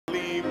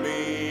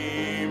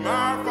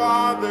our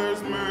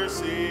Father's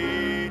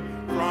mercy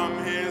from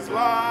his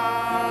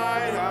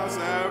lighthouse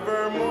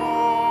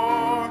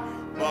evermore.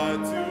 But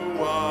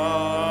to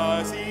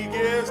us he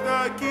gives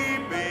the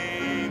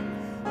keeping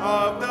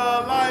of the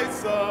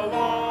lights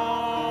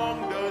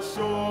along the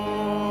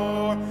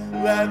shore.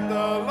 Let the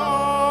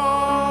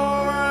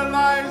lower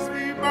lights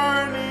be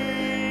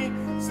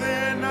burning,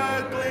 send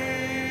a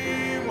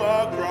gleam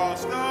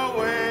across the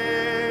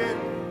way.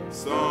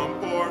 Some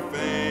poor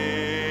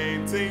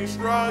fainting,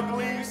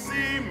 struggling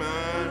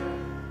seaman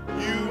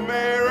you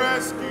may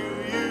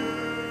rescue,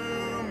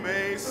 you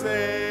may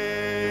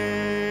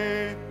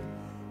save.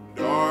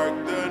 Dark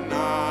the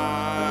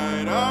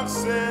night of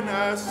sin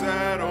has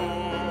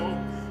settled,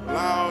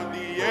 loud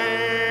the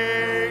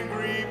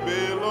angry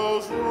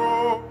billows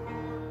roar.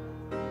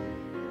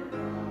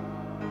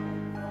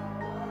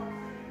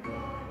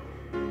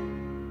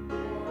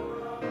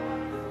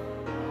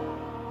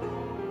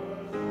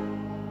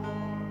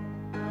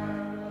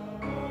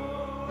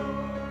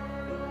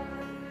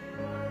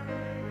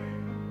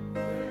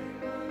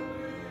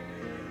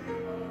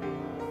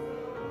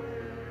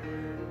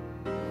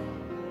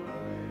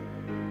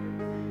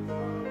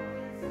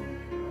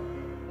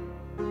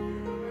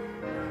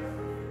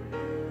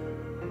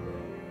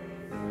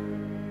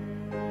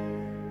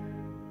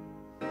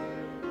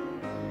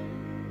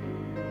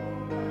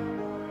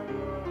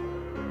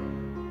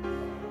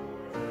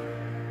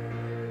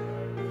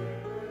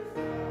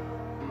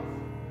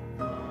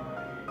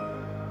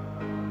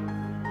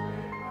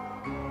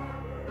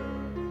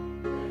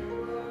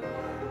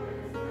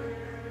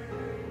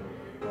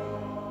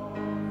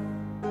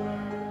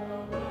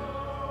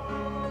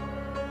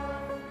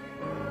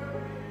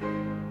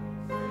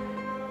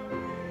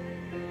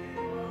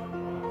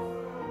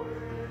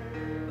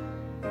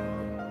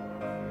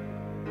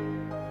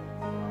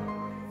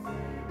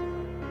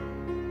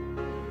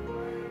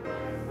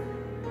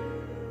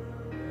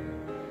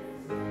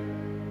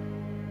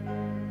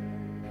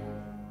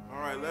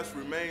 Let's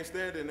remain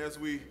standing as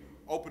we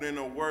open in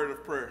a word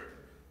of prayer.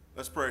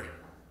 Let's pray.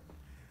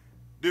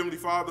 Dear Heavenly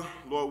Father,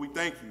 Lord, we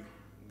thank you,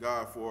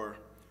 God, for,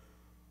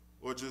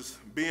 Lord, just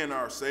being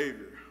our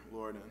Savior,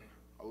 Lord, and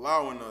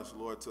allowing us,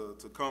 Lord, to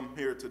come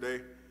here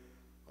today,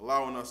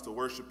 allowing us to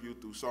worship you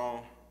through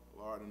song,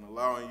 Lord, and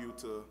allowing you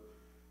to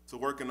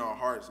work in our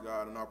hearts,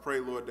 God. And I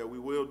pray, Lord, that we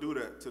will do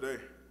that today,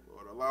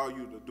 Lord. Allow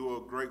you to do a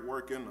great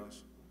work in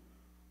us,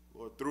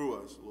 Lord,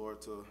 through us,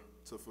 Lord, to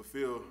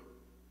fulfill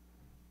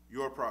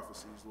your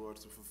prophecies, Lord,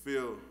 to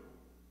fulfill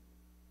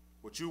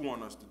what you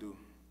want us to do,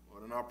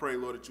 Lord. And I pray,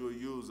 Lord, that you will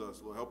use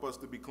us, Lord. Help us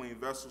to be clean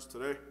vessels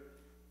today.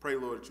 Pray,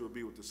 Lord, that you will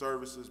be with the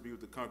services, be with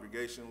the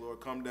congregation,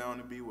 Lord. Come down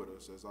and be with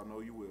us, as I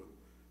know you will.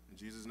 In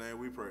Jesus' name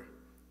we pray.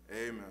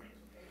 Amen. Amen.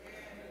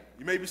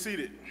 You may be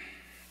seated.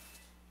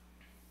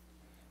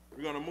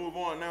 We're going to move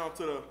on now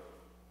to the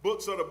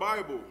books of the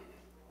Bible.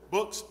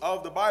 Books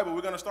of the Bible. We're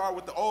going to start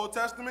with the Old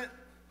Testament.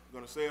 We're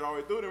going to say it all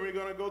the way through, then we're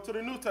going to go to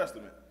the New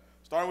Testament.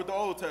 Starting with the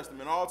Old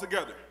Testament all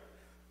together.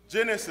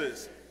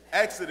 Genesis,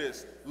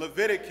 Exodus,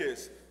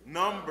 Leviticus,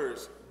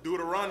 Numbers,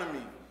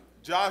 Deuteronomy,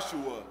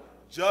 Joshua,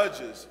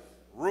 Judges,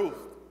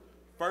 Ruth,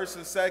 1st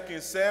and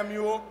 2nd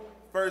Samuel,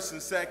 1st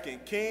and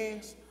 2nd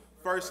Kings,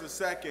 1st and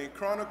 2nd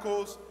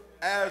Chronicles,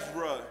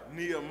 Ezra,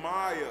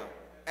 Nehemiah,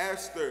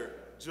 Esther,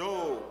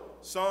 Job,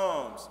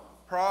 Psalms,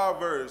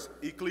 Proverbs,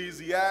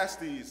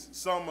 Ecclesiastes,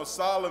 Song of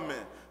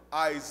Solomon,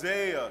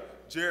 Isaiah,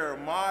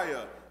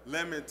 Jeremiah,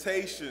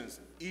 Lamentations,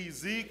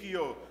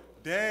 Ezekiel,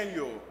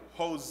 Daniel,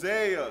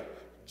 Hosea,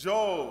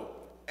 Joel,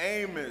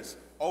 Amos,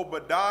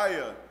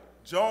 Obadiah,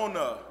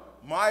 Jonah,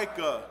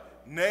 Micah,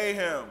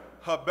 Nahum,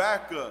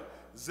 Habakkuk,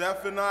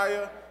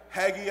 Zephaniah,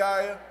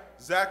 Haggai,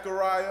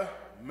 Zechariah,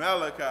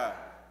 Malachi.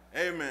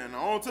 Amen.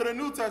 Now on to the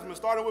New Testament,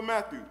 starting with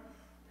Matthew.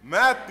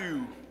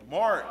 Matthew,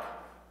 Mark,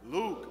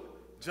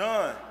 Luke,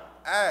 John,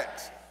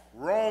 Acts,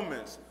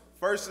 Romans,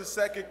 1st and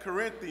 2nd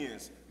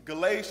Corinthians,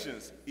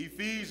 Galatians,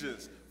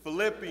 Ephesians,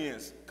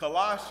 Philippians,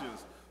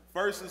 Colossians,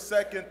 1st and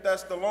 2nd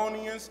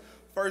Thessalonians,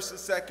 1st and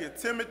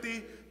 2nd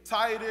Timothy,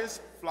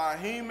 Titus,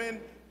 Philemon,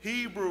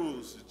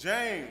 Hebrews,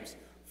 James,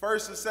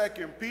 1st and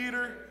 2nd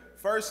Peter,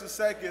 1st and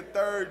 2nd,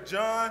 3rd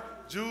John,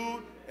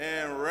 Jude,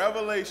 and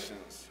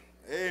Revelations.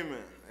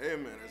 Amen.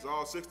 Amen. It's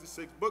all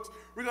 66 books.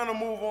 We're going to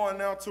move on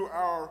now to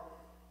our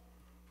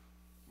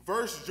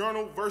verse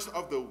journal, verse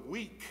of the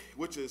week,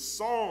 which is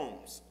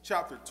Psalms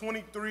chapter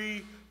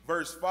 23,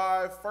 verse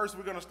 5. First,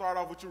 we're going to start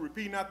off with you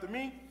repeating after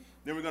me.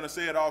 Then we're going to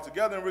say it all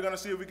together, and we're going to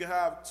see if we can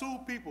have two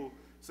people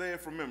say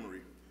it from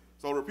memory.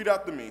 So repeat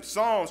after me.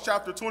 Psalms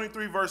chapter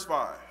 23, verse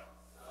 5. Psalms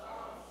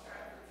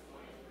chapter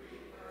 23,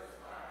 verse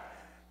 5.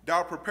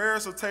 Thou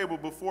preparest a table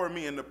before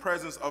me in the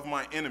presence of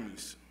my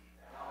enemies.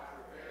 Thou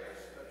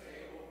preparest a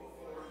table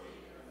before me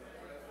in the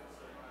presence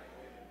of my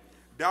enemies.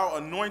 Thou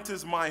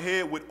anointest my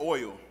head with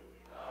oil.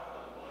 Thou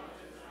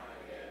anointest my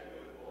head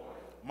with oil.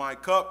 My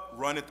cup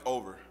runneth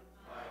over.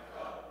 My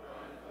cup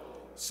runneth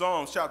over.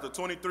 Psalms chapter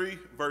 23,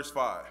 verse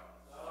 5.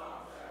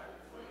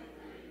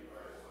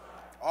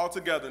 All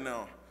together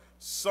now.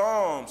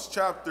 Psalms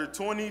chapter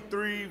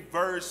 23,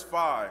 verse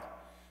 5.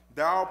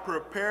 Thou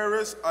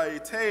preparest a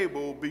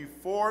table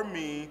before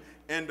me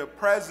in the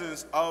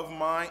presence of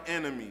my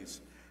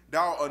enemies.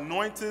 Thou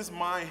anointest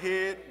my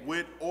head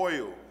with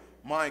oil.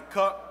 My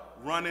cup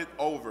runneth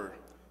over.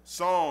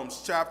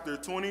 Psalms chapter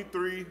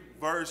 23,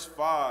 verse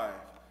 5.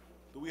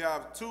 Do we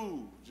have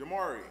two?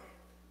 Jamari.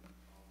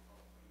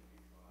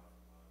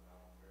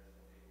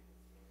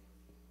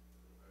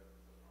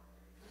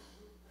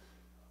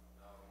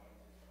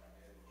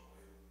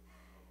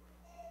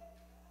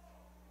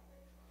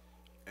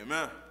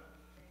 Amen.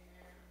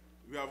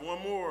 We have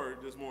one more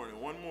this morning.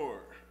 One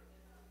more.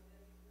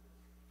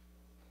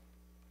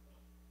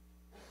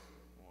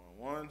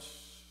 Going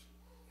once.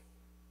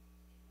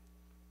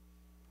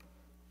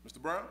 Mr.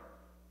 Brown?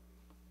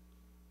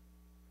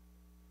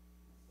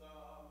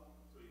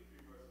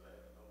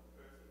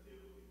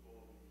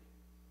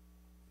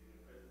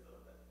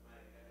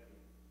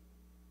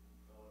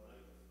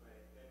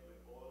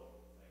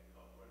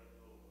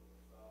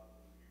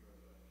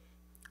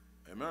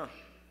 Amen.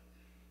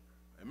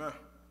 Amen.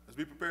 Let's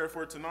be prepared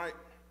for tonight,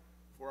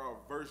 for our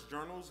verse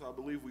journals. I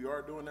believe we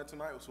are doing that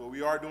tonight, so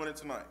we are doing it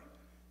tonight,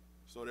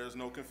 so there's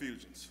no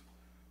confusions.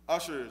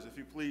 Ushers, if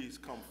you please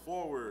come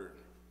forward.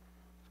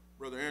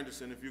 Brother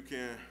Anderson, if you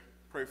can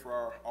pray for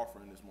our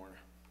offering this morning.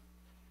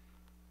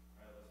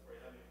 All right, let's pray.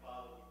 Heavenly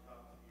Father, we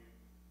come to you,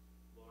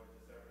 Lord,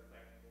 just ever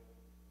thankful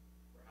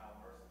for how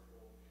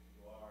merciful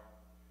you are.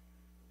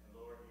 And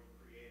Lord, you've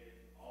created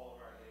all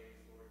of our days.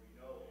 Lord, you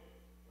know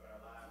what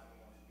our lives are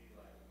going to be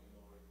like,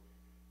 Lord.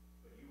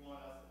 But you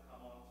want us to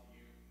come on to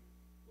you,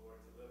 Lord,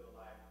 to live a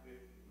life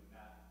with you and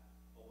not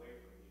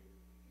away from you.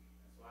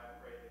 And so I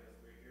pray that as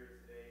we're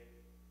here today,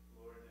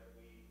 Lord, that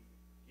we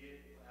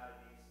get out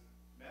of these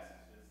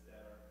messages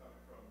that are coming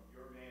from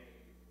your man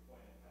that you've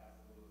appointed,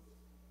 Pastor Lewis,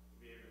 to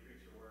be able to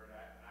preach your word.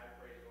 I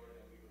pray, Lord,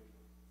 that we would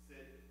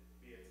sit,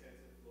 be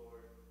attentive,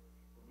 Lord,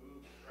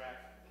 remove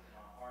distractions from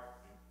our hearts,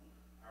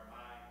 our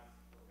minds,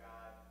 oh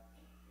God.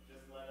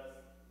 Just let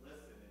us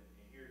listen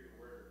and hear your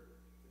word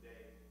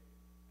today.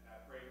 And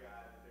I pray,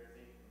 God, if there's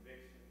any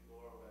conviction,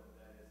 Lord, whether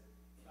that is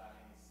about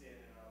any sin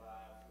in our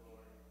lives,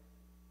 Lord,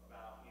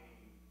 about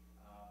any,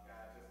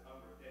 God, just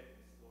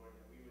unrepentance, Lord,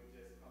 that we would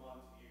just come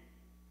unto you,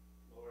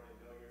 Lord, and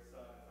know your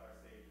Son is our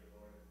Savior,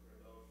 Lord. And for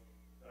those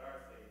that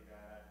are saved,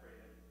 God, I pray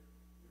that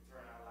we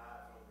turn our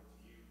lives over to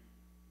you,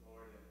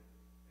 Lord,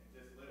 and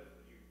just live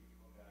for you,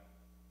 oh God.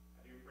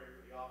 I do pray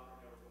for the offering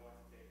that we're going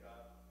to take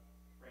up,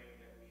 praying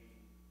that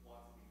we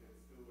want to be good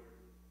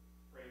stewards,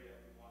 pray that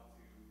we want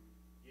to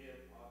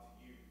give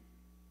unto you,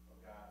 oh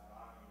God, to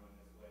honor you in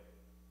this way.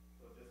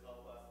 So just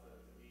help us to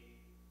be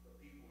the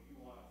people you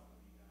want us to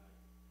be, God,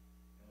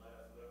 and let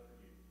us live for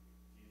you.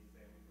 In Jesus'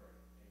 name we pray.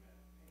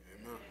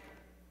 Amen.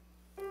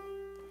 Amen.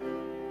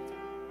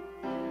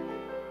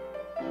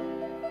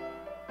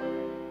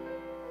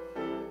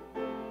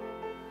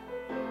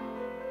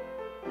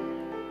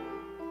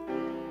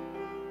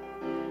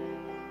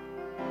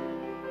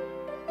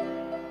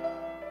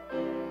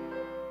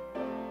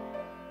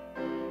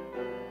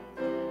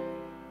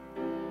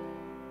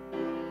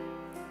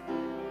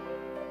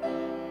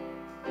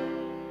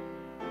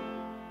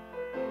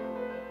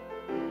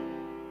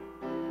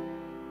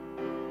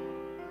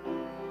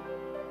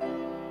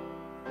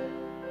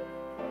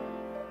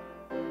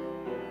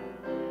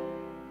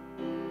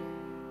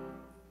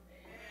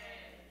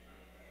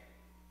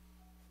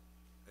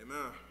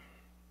 Amen.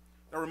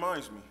 That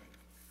reminds me,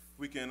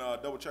 we can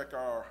double check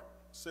our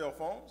cell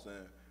phones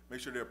and make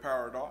sure they're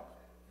powered off,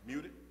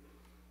 muted,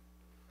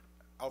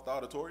 out the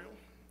auditorium.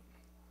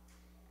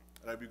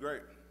 That'd be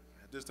great.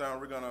 At this time,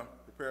 we're going to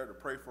prepare to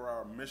pray for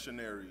our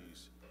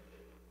missionaries.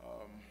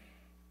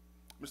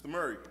 Mr.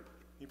 Murray, can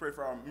you pray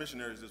for our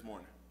missionaries this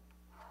morning?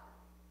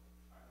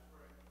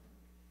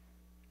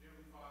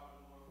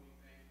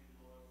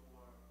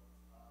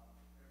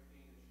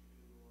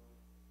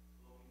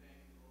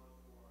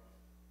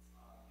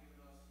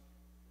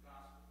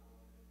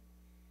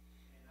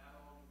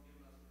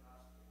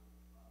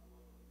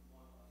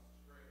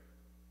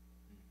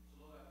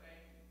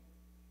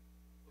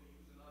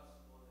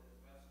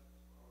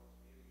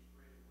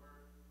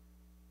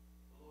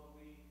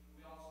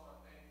 We also are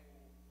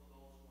thankful for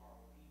those who are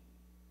obedient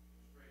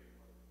and spread your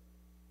word.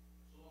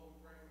 So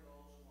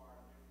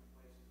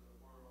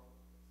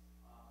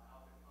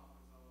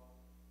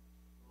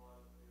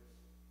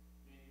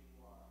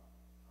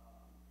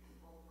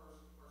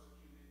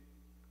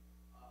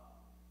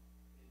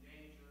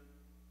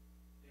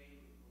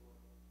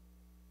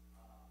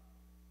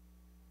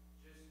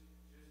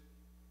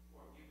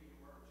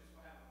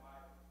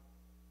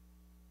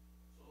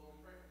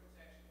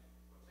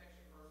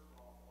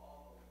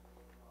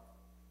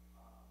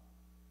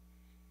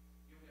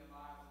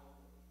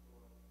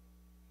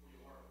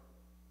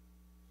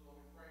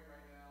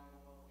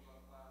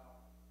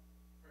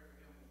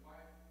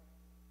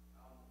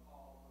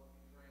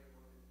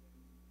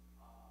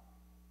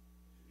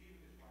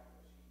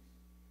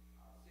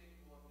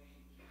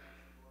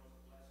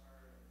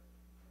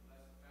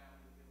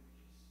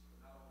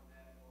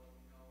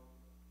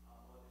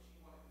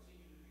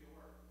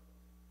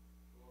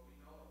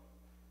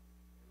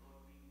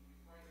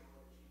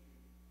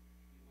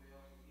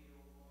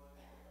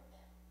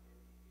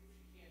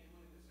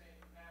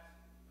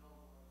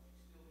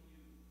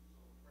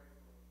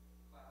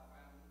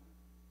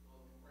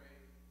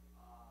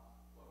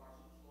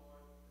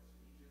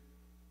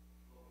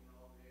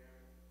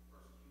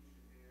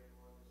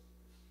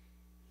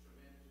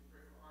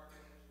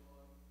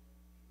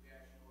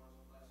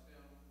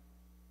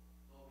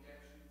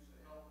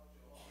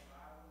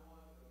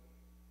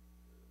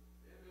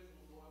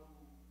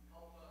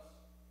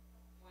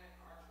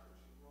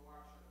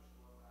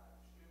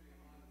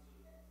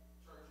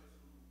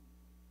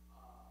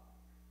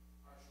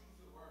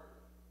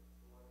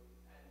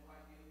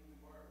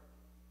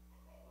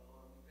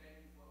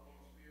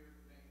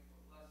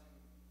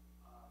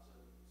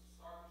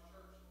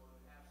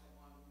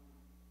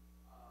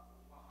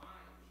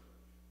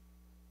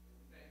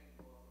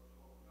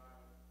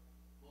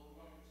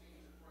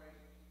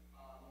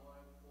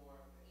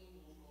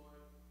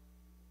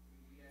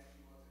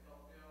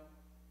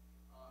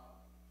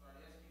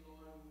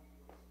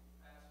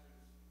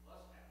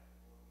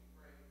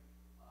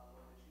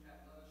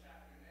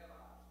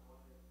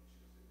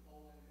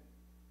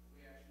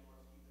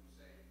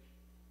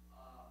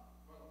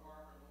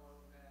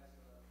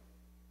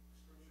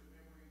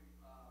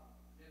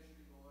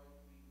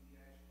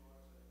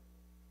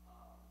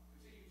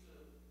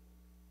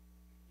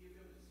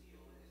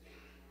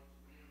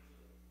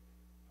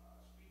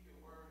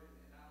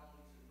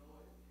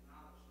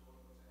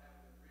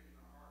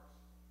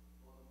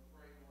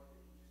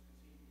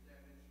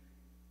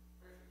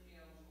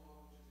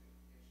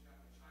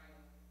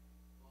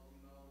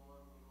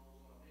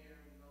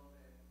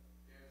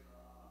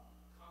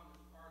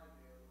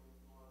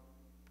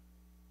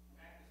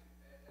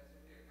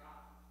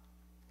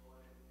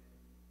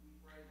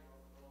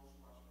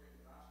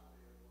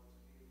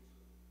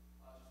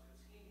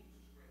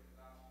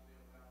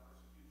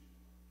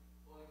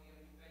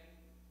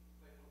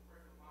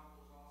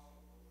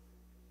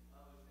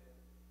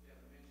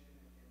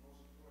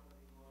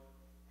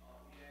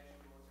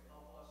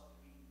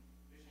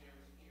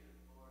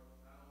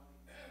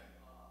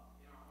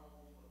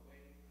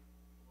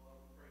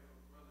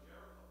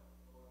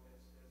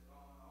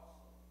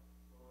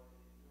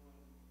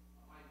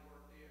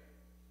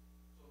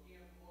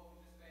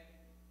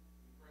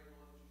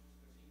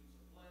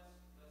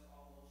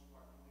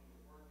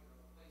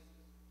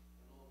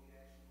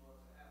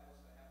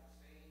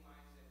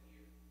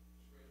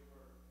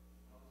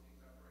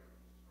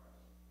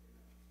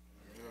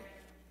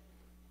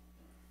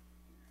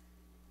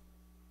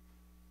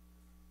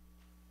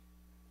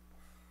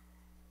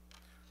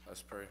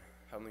Let's pray.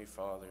 Heavenly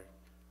Father,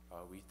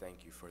 we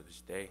thank you for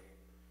this day.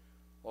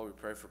 Lord, we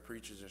pray for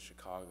preachers in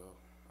Chicago.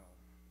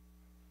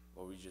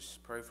 Lord, we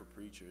just pray for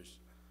preachers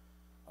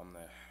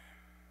that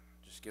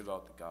just give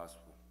out the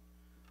gospel.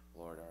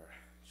 Lord, are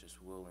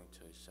just willing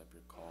to accept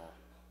your call.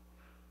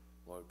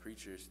 Lord,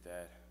 preachers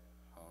that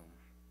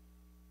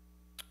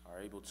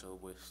are able to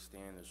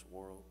withstand this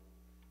world.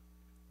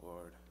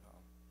 Lord,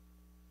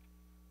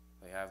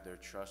 they have their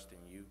trust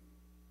in you.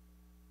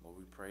 Lord,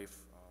 we pray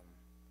for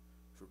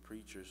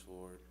preachers,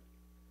 Lord,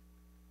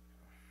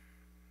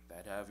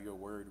 that have your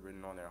word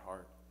written on their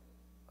heart.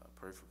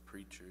 Pray for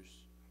preachers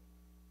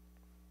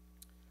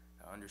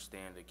that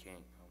understand they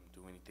can't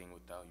do anything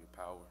without your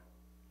power.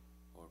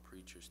 Lord,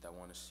 preachers that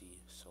want to see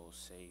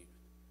souls saved.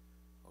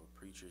 Lord,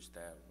 preachers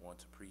that want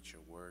to preach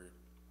your word.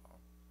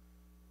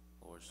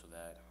 Lord, so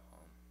that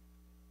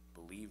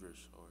believers,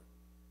 Lord,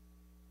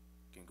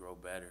 can grow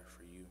better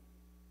for you.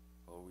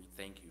 Lord, we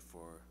thank you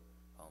for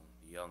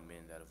the young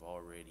men that have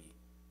already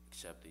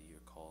accepted your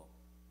call.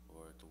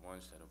 Lord, the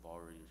ones that have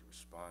already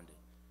responded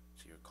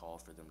to your call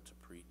for them to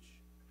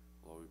preach.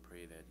 Lord, we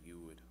pray that you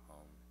would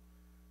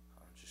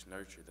just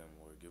nurture them,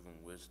 Lord, give them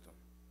wisdom.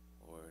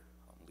 Lord,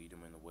 lead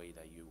them in the way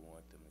that you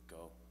want them to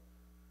go.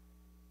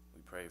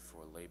 We pray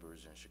for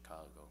laborers in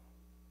Chicago.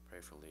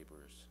 Pray for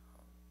laborers.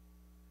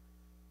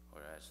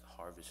 Lord, as the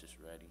harvest is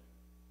ready,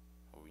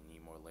 Lord, we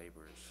need more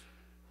laborers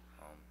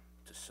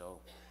to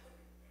sow.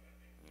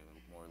 We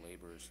need more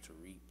laborers to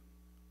reap.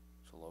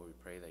 So, Lord, we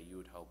pray that you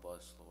would help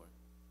us, Lord.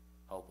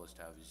 Help us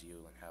to have zeal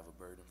and have a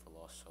burden for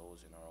lost souls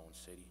in our own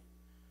city.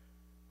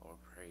 Lord,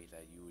 pray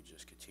that you would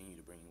just continue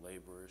to bring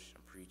laborers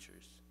and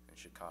preachers in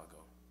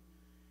Chicago.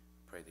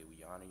 Pray that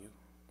we honor you,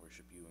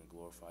 worship you, and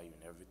glorify you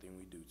in everything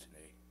we do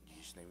today. In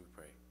Jesus' name we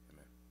pray.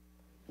 Amen.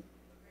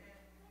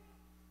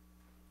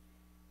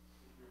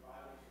 Your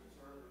Bibles can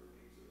turn with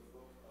me to the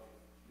book of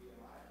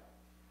Nehemiah.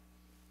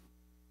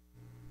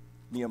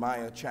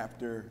 Nehemiah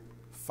chapter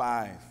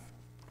 5.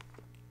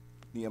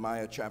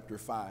 Nehemiah chapter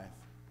 5.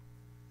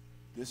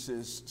 This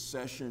is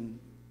session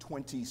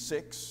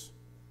 26.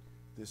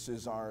 This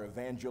is our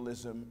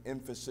Evangelism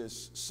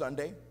Emphasis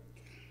Sunday,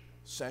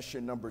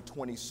 session number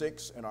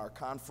 26 in our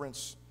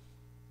conference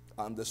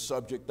on the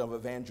subject of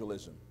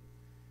evangelism.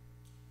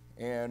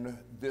 And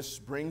this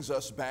brings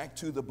us back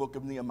to the book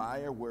of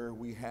Nehemiah, where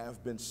we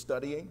have been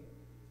studying.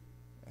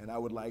 And I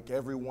would like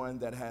everyone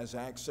that has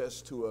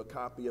access to a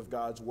copy of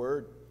God's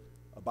Word,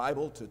 a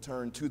Bible, to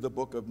turn to the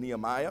book of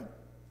Nehemiah.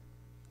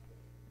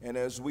 And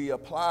as we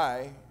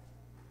apply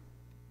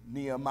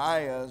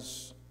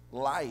Nehemiah's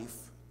life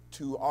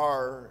to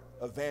our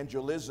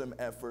evangelism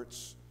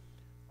efforts,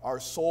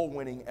 our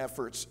soul-winning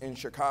efforts in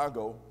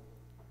Chicago,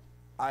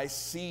 I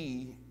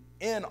see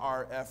in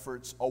our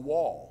efforts a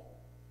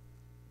wall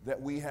that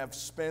we have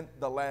spent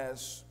the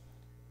last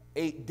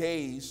 8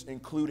 days,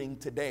 including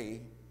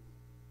today,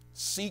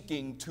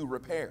 seeking to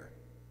repair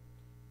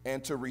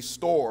and to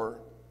restore,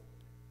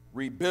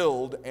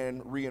 rebuild,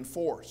 and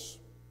reinforce.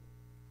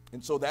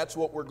 And so that's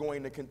what we're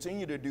going to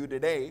continue to do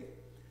today,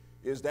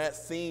 is that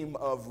theme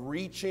of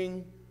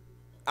reaching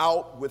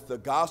out with the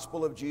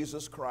gospel of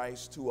Jesus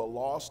Christ to a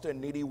lost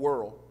and needy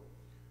world.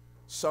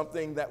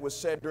 Something that was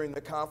said during the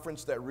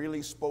conference that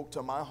really spoke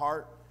to my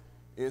heart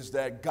is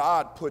that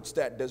God puts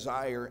that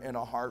desire in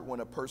a heart when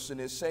a person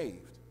is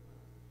saved,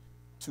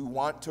 to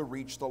want to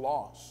reach the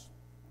lost.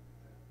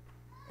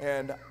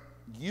 And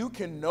you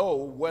can know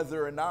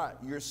whether or not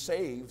you're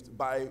saved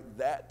by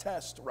that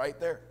test right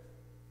there.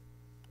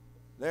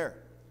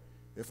 There.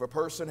 If a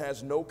person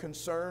has no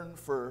concern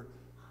for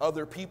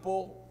other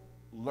people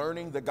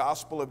learning the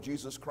gospel of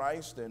Jesus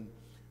Christ and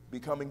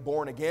becoming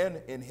born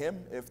again in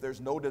Him, if there's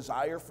no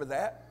desire for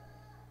that,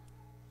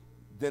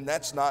 then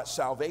that's not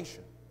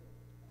salvation.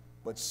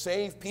 But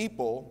saved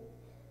people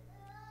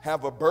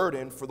have a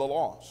burden for the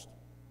lost.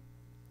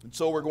 And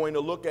so we're going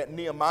to look at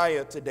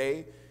Nehemiah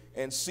today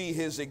and see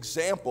his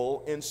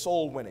example in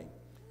soul winning.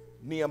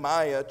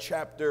 Nehemiah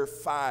chapter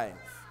 5.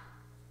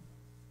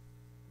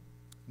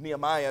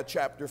 Nehemiah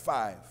chapter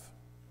 5.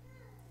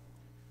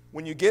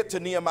 When you get to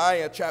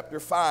Nehemiah chapter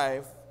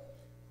 5,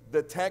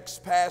 the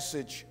text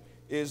passage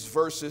is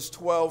verses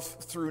 12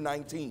 through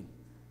 19.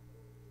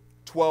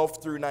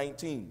 12 through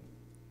 19.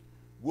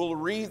 We'll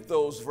read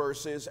those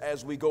verses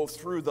as we go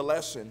through the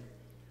lesson,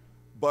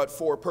 but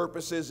for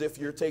purposes, if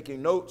you're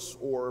taking notes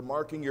or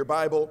marking your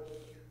Bible,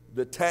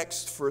 the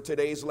text for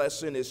today's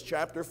lesson is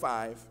chapter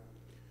 5,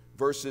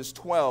 verses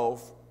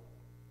 12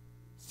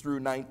 through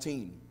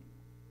 19.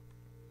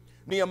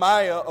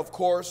 Nehemiah, of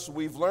course,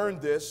 we've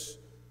learned this,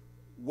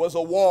 was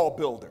a wall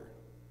builder.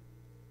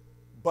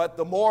 But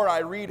the more I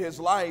read his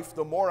life,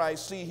 the more I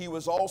see he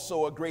was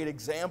also a great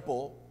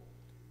example,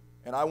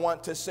 and I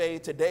want to say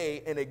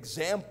today, an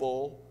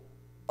example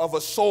of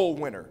a soul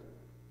winner.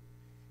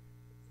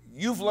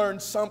 You've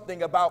learned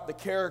something about the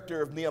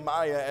character of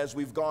Nehemiah as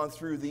we've gone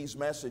through these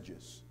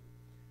messages.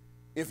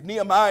 If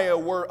Nehemiah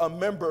were a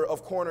member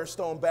of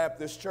Cornerstone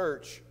Baptist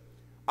Church,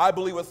 I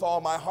believe with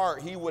all my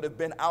heart he would have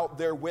been out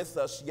there with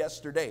us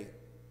yesterday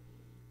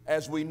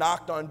as we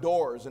knocked on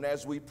doors and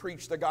as we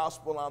preached the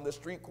gospel on the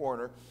street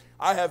corner,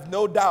 I have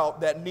no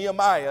doubt that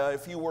Nehemiah,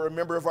 if he were a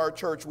member of our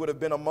church, would have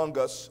been among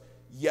us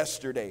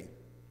yesterday.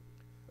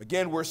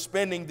 Again, we're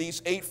spending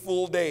these 8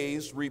 full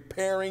days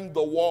repairing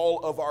the wall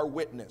of our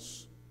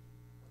witness.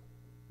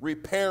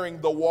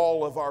 Repairing the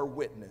wall of our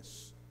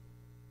witness.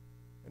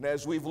 And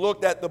as we've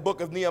looked at the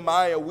book of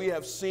Nehemiah, we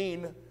have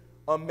seen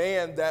a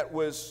man that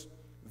was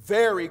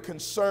very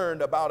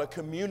concerned about a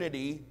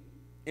community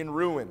in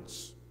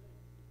ruins.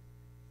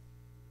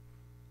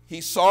 He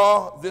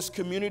saw this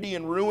community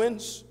in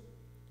ruins.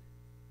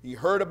 He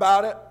heard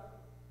about it.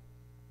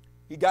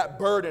 He got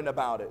burdened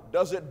about it.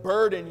 Does it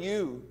burden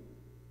you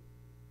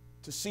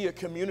to see a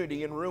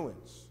community in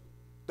ruins?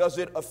 Does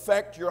it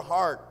affect your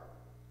heart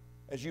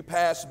as you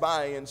pass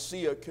by and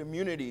see a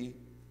community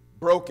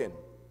broken?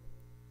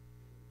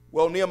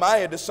 Well,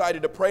 Nehemiah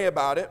decided to pray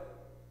about it,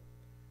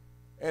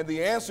 and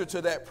the answer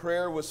to that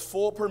prayer was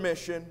full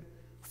permission,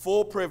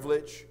 full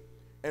privilege,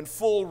 and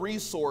full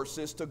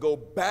resources to go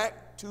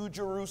back to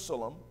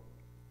Jerusalem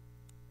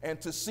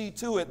and to see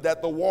to it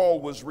that the wall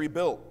was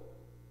rebuilt.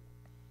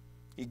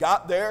 He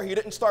got there. He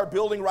didn't start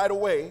building right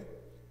away.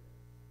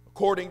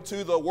 According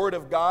to the word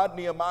of God,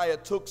 Nehemiah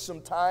took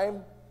some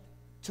time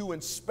to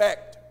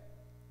inspect,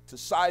 to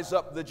size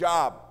up the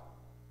job.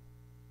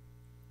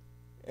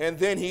 And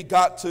then he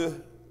got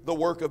to the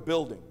work of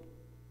building.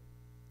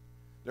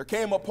 There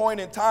came a point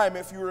in time,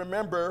 if you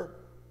remember,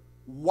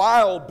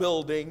 while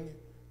building,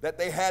 that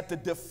they had to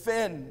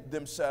defend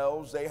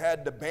themselves. They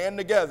had to band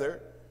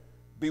together,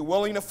 be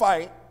willing to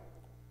fight,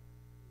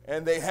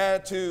 and they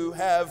had to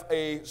have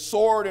a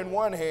sword in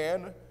one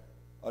hand,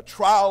 a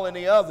trowel in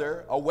the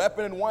other, a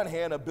weapon in one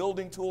hand, a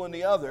building tool in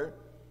the other,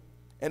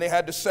 and they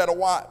had to set a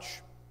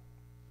watch.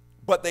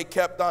 But they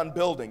kept on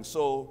building,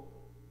 so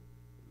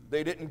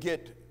they didn't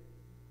get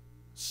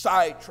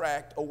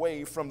sidetracked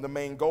away from the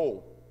main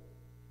goal.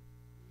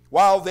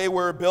 While they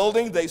were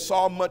building, they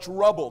saw much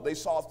rubble. They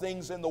saw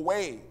things in the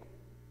way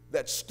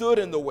that stood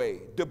in the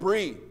way,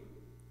 debris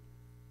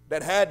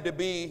that had to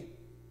be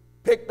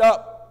picked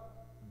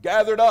up,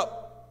 gathered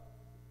up,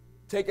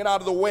 taken out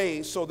of the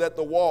way so that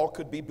the wall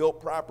could be built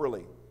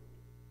properly.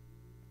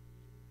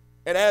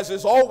 And as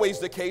is always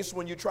the case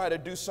when you try to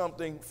do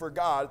something for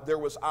God, there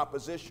was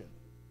opposition.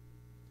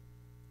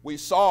 We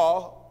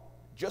saw,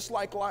 just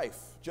like life,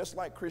 just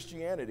like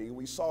Christianity,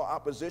 we saw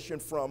opposition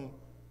from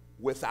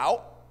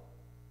without,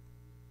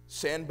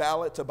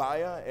 Sanballat,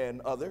 Tobiah,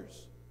 and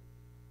others.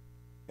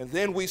 And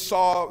then we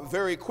saw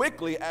very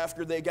quickly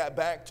after they got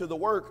back to the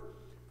work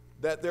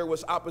that there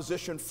was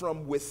opposition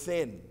from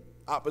within.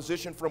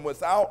 Opposition from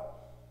without,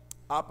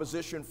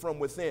 opposition from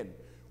within.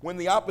 When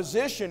the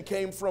opposition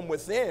came from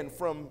within,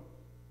 from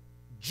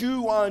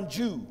Jew on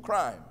Jew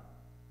crime,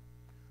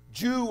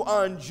 Jew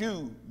on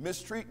Jew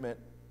mistreatment,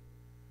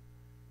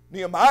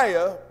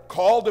 Nehemiah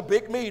called a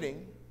big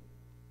meeting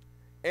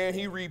and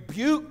he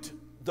rebuked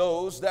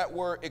those that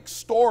were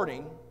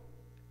extorting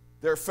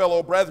their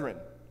fellow brethren.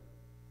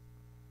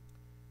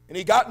 And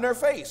he got in their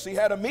face. He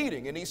had a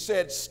meeting and he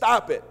said,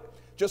 stop it.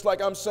 Just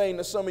like I'm saying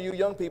to some of you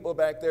young people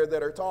back there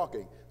that are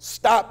talking,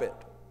 stop it.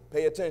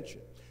 Pay attention.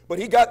 But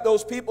he got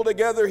those people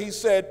together. He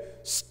said,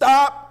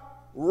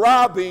 stop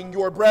robbing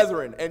your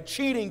brethren and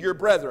cheating your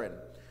brethren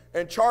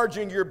and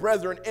charging your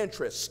brethren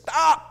interest.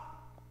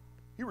 Stop.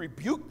 He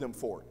rebuked them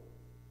for it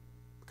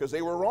because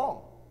they were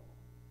wrong.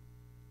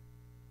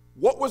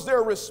 What was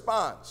their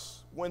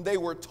response when they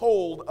were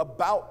told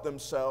about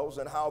themselves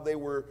and how they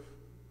were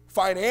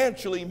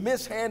financially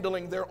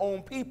mishandling their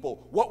own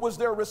people? What was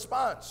their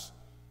response?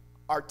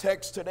 Our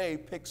text today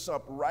picks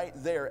up right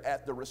there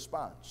at the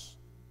response.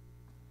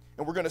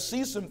 And we're going to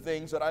see some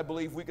things that I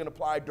believe we can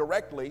apply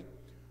directly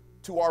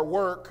to our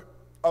work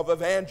of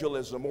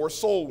evangelism or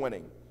soul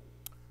winning.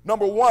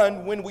 Number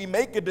one, when we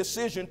make a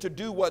decision to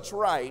do what's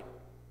right,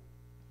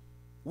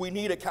 we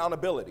need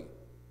accountability.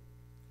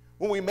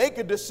 When we make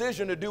a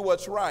decision to do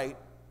what's right,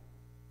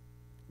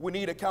 we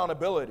need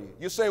accountability.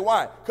 You say,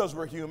 why? Because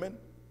we're human.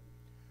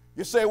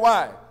 You say,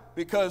 why?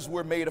 Because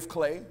we're made of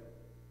clay.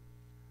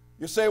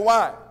 You say,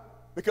 why?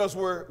 Because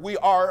we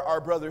are our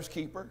brother's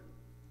keeper.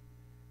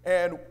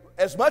 And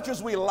as much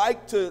as we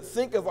like to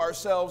think of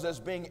ourselves as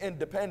being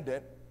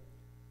independent,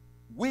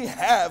 we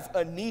have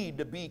a need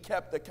to be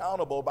kept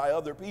accountable by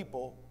other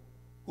people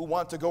who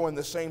want to go in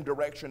the same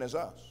direction as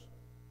us.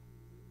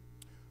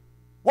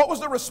 What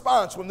was the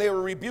response when they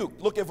were rebuked?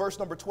 Look at verse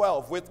number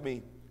 12 with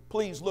me.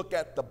 Please look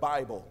at the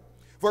Bible.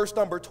 Verse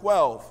number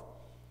 12.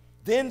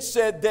 Then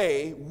said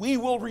they, we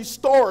will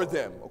restore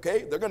them.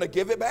 Okay, they're going to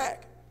give it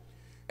back.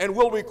 And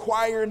will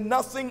require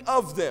nothing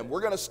of them.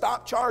 We're going to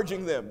stop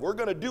charging them. We're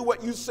going to do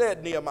what you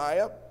said,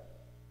 Nehemiah.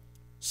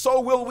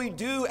 So will we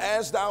do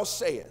as thou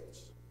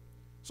sayest.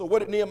 So what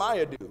did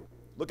Nehemiah do?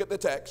 Look at the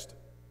text.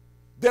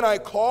 Then I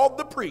called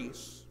the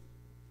priests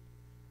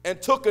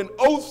and took an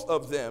oath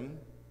of them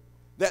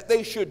that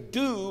they should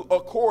do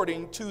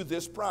according to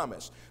this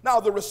promise. Now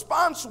the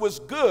response was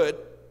good.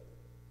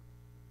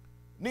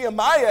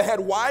 Nehemiah had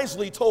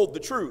wisely told the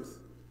truth.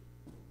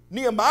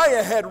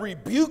 Nehemiah had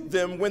rebuked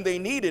them when they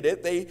needed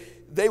it.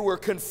 They were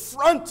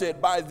confronted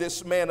by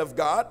this man of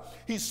God.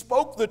 He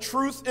spoke the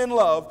truth in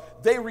love.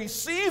 They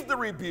received the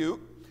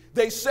rebuke.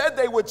 They said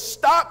they would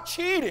stop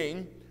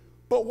cheating.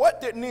 But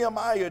what did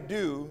Nehemiah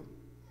do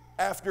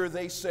after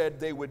they said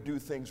they would do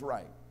things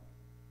right?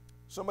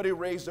 Somebody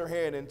raise their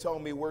hand and tell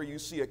me where you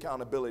see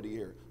accountability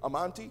here.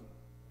 Amanti?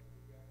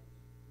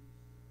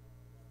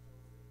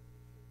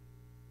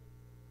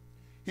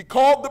 He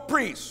called the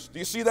priests. Do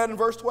you see that in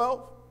verse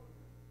 12?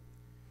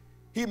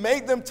 He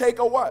made them take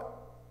a what?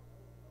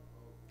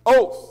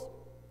 Oath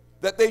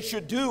that they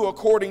should do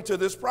according to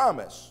this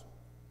promise.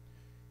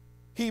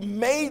 He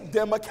made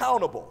them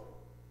accountable.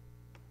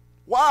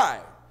 Why?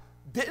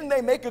 Didn't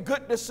they make a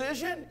good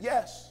decision?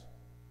 Yes.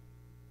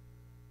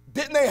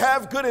 Didn't they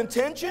have good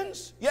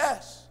intentions?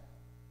 Yes.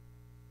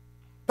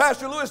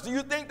 Pastor Lewis, do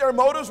you think their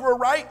motives were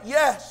right?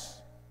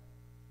 Yes.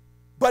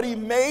 But he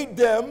made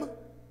them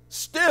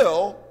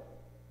still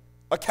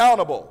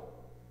accountable.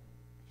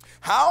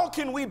 How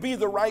can we be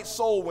the right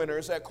soul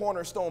winners at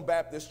Cornerstone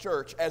Baptist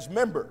Church as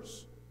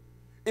members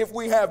if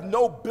we have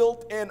no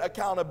built-in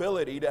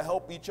accountability to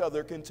help each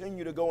other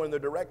continue to go in the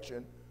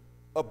direction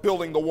of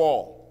building the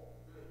wall?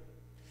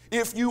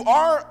 If you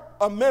are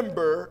a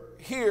member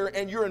here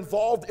and you're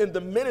involved in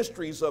the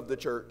ministries of the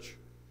church,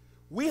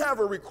 we have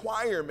a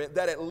requirement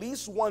that at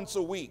least once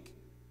a week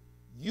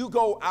you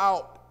go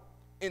out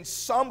in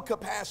some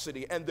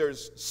capacity, and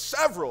there's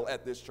several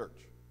at this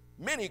church,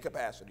 many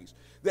capacities,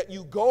 that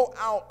you go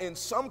out in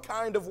some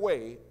kind of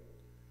way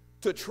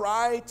to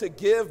try to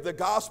give the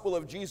gospel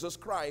of Jesus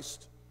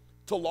Christ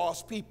to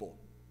lost people.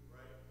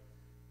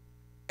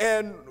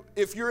 And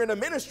if you're in a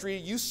ministry,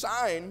 you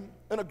sign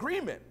an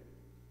agreement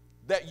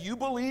that you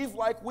believe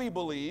like we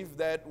believe,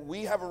 that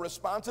we have a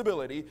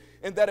responsibility,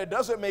 and that it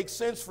doesn't make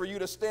sense for you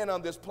to stand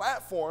on this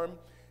platform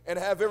and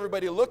have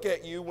everybody look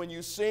at you when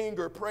you sing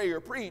or pray or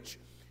preach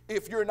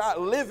if you're not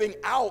living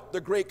out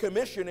the Great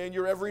Commission in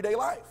your everyday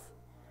life.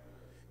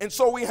 And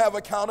so we have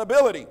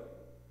accountability.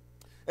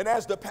 And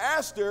as the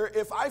pastor,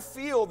 if I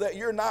feel that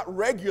you're not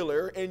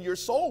regular in your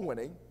soul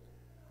winning,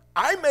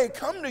 I may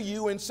come to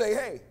you and say,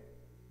 hey,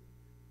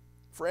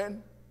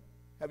 friend,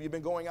 have you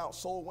been going out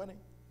soul winning?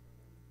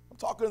 I'm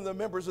talking to the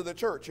members of the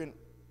church in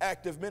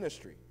active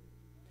ministry.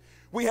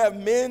 We have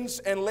men's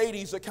and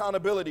ladies'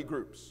 accountability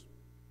groups.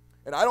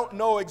 And I don't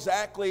know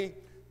exactly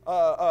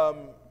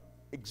how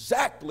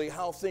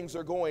things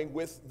are going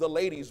with the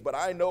ladies, but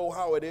I know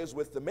how it is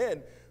with the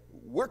men.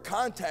 We're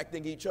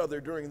contacting each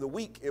other during the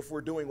week if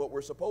we're doing what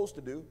we're supposed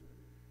to do.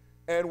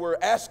 And we're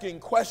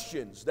asking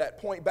questions that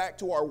point back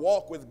to our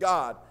walk with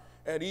God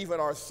and even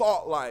our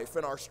thought life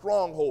and our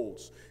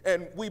strongholds.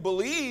 And we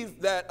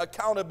believe that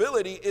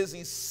accountability is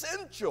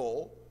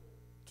essential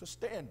to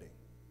standing.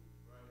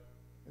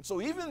 And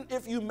so even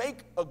if you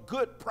make a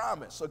good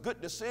promise, a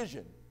good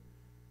decision,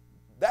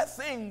 that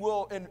thing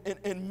will,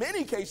 in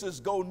many cases,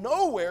 go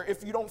nowhere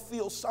if you don't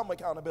feel some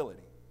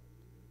accountability.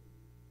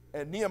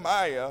 And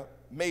Nehemiah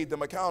made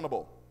them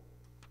accountable.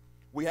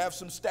 We have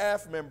some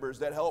staff members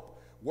that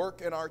help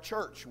work in our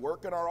church,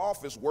 work in our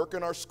office, work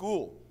in our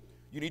school.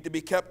 You need to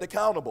be kept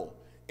accountable.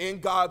 In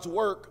God's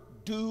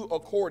work, do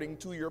according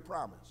to your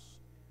promise.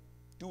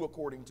 Do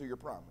according to your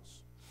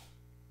promise.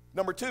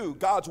 Number two,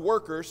 God's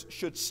workers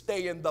should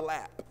stay in the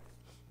lap.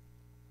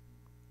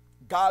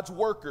 God's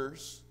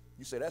workers,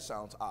 you say that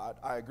sounds odd,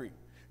 I agree.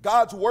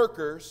 God's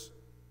workers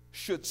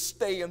should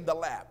stay in the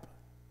lap.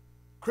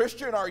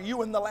 Christian, are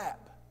you in the lap?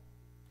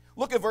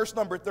 Look at verse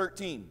number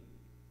 13.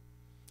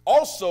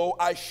 Also,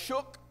 I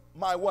shook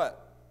my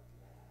what?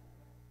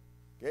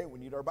 Okay, we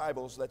need our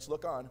Bibles. Let's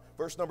look on.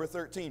 Verse number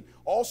 13.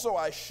 Also,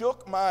 I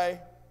shook my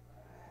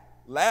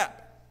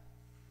lap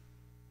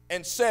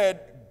and said,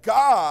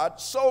 God,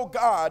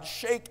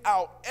 shake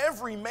out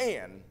every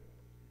man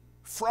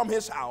from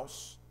his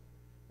house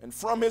and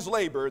from his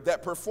labor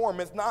that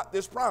performeth not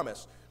this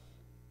promise.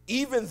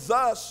 Even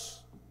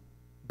thus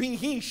be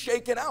he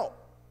shaken out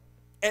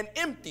and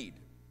emptied.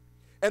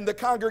 And the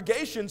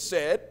congregation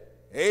said,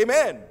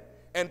 Amen,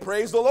 and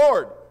praise the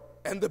Lord.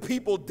 And the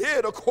people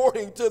did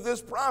according to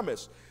this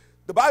promise.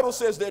 The Bible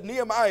says that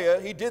Nehemiah,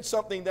 he did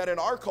something that in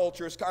our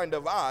culture is kind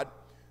of odd.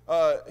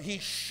 He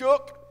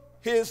shook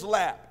his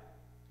lap.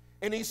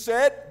 And he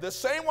said, the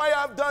same way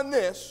I've done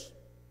this,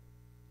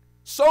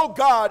 so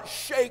God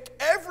shake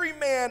every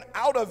man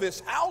out of his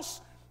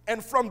house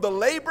and from the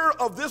labor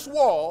of this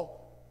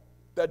wall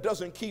that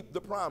doesn't keep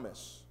the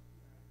promise.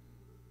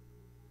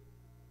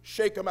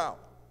 Shake him out.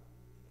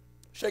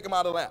 Shake him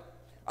out of the lap.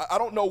 I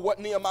don't know what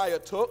Nehemiah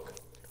took.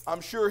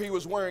 I'm sure he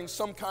was wearing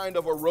some kind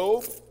of a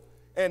robe,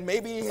 and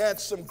maybe he had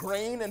some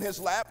grain in his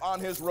lap on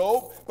his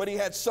robe, but he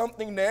had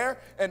something there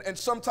and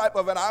some type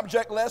of an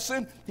object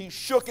lesson. He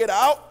shook it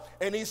out,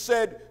 and he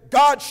said,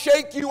 God,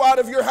 shake you out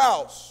of your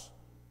house.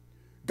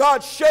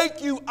 God,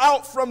 shake you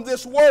out from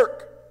this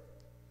work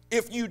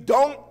if you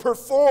don't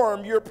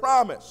perform your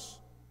promise.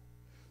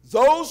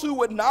 Those who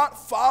would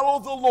not follow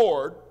the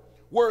Lord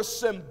were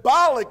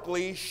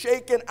symbolically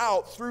shaken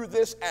out through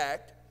this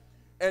act,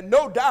 and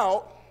no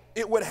doubt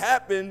it would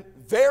happen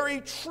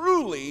very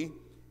truly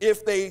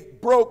if they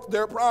broke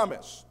their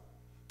promise.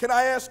 Can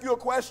I ask you a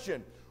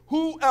question?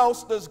 Who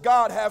else does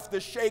God have to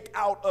shake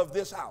out of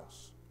this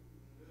house?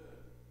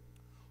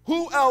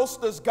 Who else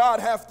does God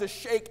have to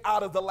shake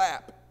out of the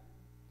lap?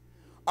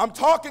 I'm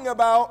talking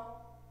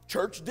about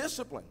church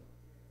discipline.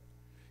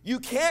 You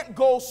can't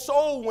go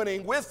soul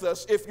winning with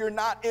us if you're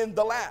not in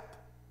the lap.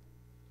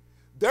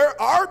 There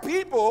are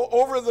people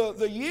over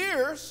the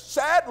years,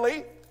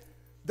 sadly,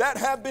 that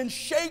have been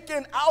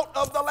shaken out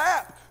of the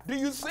lap. Do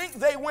you think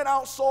they went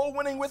out soul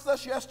winning with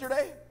us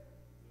yesterday?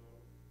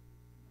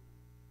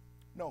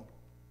 No.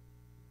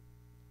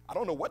 I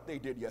don't know what they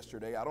did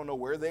yesterday. I don't know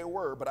where they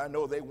were, but I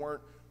know they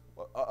weren't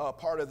a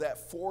part of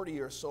that 40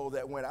 or so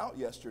that went out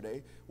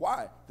yesterday.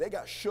 Why? They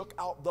got shook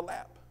out the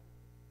lap.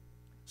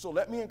 So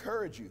let me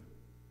encourage you.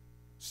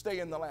 Stay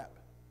in the lap.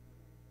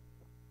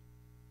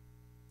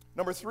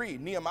 Number 3,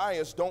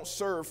 Nehemiahs don't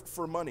serve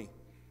for money.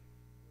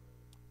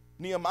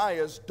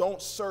 Nehemiahs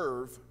don't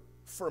serve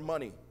for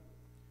money.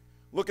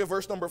 Look at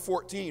verse number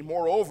 14.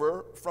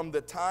 Moreover, from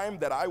the time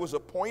that I was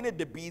appointed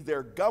to be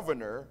their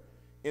governor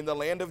in the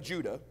land of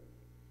Judah,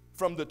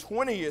 from the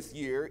 20th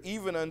year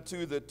even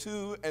unto the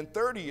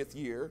 32nd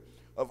year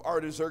of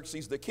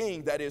Artaxerxes the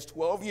king, that is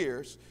 12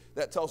 years.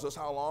 That tells us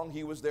how long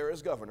he was there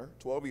as governor,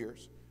 12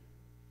 years.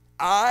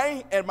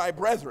 I and my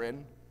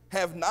brethren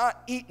have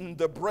not eaten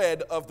the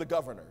bread of the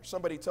governor.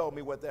 Somebody tell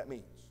me what that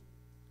means.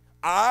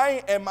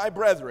 I and my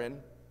brethren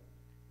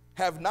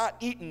have not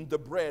eaten the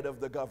bread of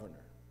the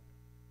governor.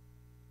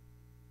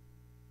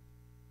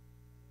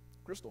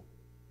 Crystal.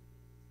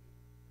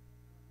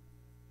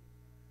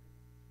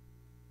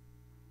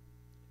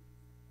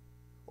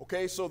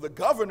 Okay, so the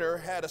governor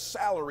had a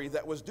salary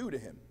that was due to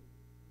him.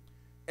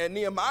 And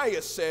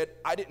Nehemiah said,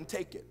 I didn't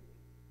take it.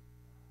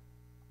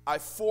 I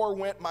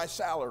forewent my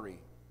salary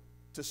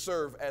to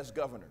serve as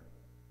governor.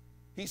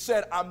 He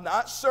said, I'm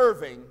not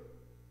serving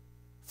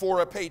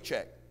for a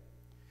paycheck.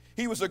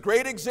 He was a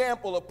great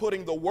example of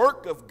putting the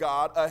work of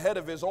God ahead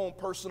of his own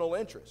personal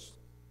interest.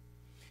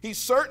 He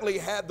certainly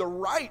had the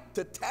right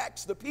to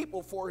tax the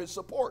people for his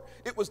support.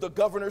 It was the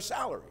governor's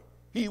salary.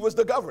 He was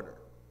the governor.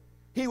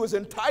 He was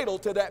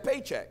entitled to that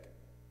paycheck.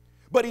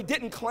 But he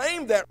didn't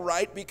claim that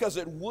right because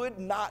it would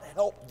not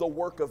help the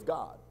work of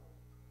God.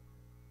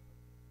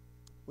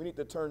 We need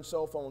to turn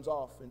cell phones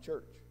off in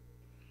church.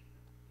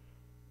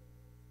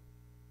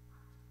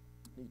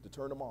 We need to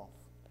turn them off.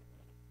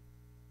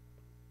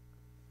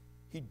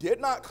 He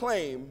did not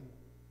claim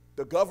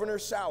the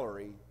governor's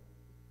salary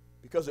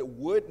because it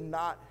would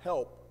not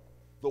help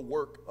the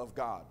work of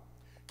God.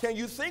 Can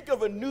you think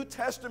of a New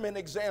Testament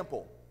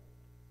example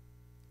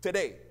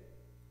today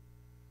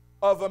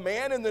of a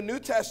man in the New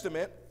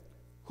Testament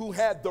who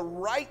had the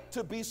right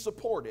to be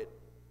supported,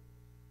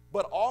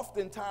 but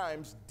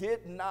oftentimes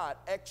did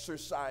not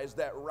exercise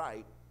that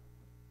right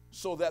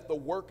so that the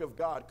work of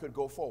God could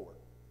go forward?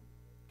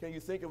 Can you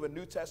think of a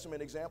New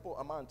Testament example?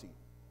 Amonti.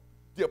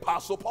 The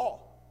Apostle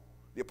Paul.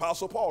 The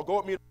Apostle Paul. Go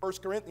with me to 1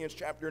 Corinthians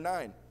chapter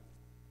 9.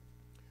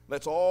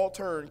 Let's all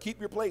turn. Keep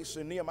your place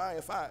in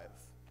Nehemiah 5.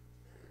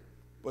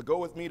 But go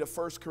with me to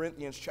 1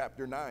 Corinthians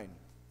chapter 9.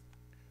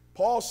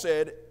 Paul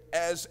said,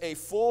 as a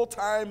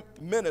full-time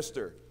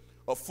minister,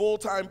 a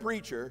full-time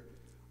preacher,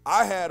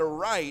 I had a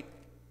right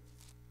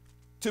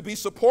to be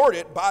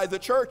supported by the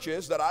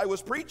churches that I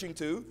was preaching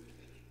to,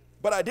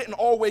 but I didn't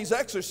always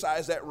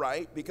exercise that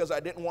right because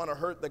I didn't want to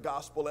hurt the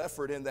gospel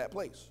effort in that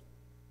place.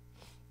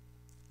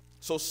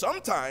 So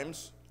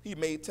sometimes he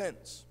made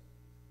tents.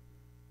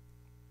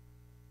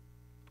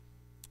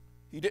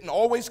 He didn't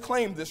always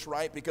claim this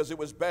right because it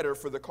was better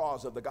for the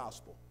cause of the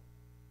gospel.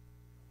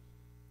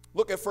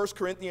 Look at 1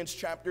 Corinthians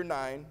chapter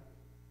 9,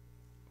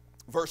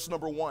 verse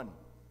number 1.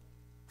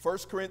 1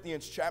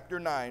 Corinthians chapter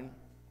 9,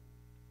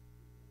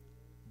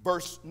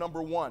 verse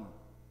number 1.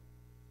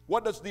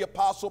 What does the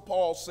Apostle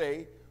Paul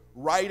say,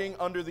 writing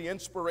under the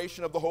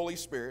inspiration of the Holy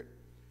Spirit?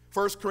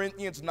 1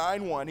 Corinthians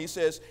 9:1, he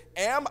says,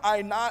 am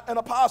I not an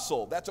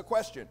apostle? That's a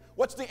question.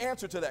 What's the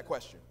answer to that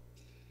question?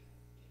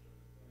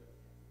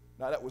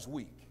 Now that was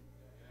weak.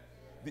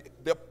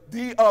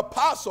 The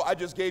apostle, I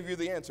just gave you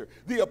the answer.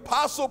 The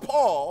Apostle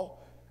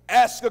Paul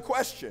asked a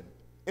question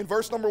in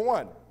verse number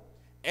 1.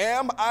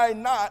 Am I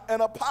not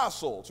an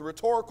apostle? It's a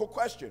rhetorical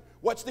question.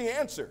 What's the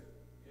answer?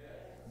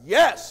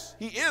 Yes,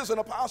 he is an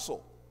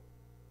apostle.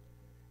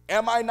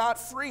 Am I not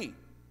free?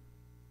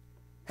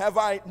 Have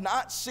I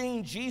not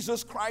seen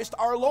Jesus Christ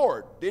our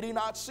Lord? Did he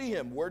not see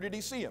him? Where did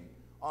he see him?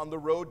 On the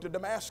road to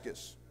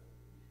Damascus.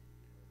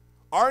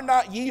 Are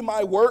not ye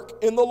my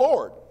work in the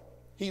Lord?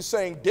 He's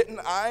saying, didn't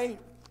I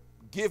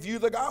give you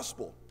the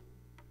gospel?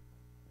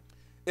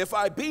 If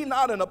I be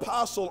not an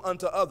apostle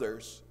unto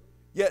others,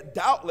 yet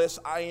doubtless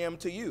I am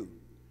to you.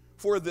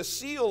 For the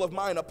seal of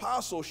mine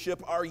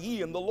apostleship are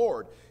ye in the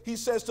Lord. He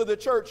says to the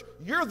church,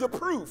 you're the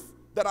proof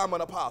that I'm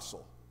an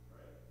apostle.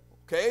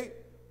 Okay?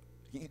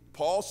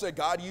 Paul said,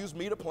 God used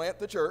me to plant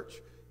the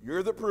church.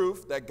 You're the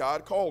proof that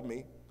God called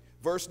me.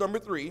 Verse number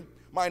 3,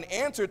 mine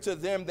answer to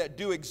them that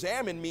do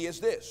examine me is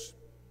this.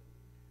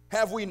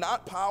 Have we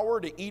not power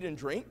to eat and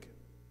drink?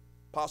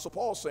 Apostle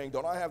Paul is saying,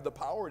 don't I have the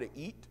power to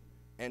eat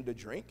and to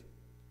drink?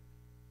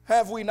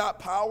 Have we not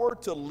power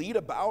to lead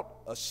about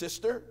a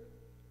sister,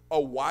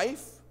 a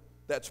wife?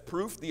 That's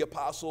proof the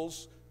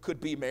apostles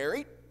could be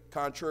married,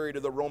 contrary to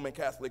the Roman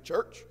Catholic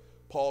Church.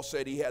 Paul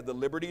said he had the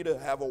liberty to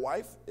have a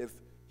wife if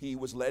he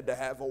was led to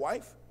have a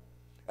wife,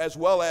 as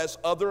well as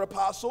other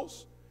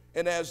apostles,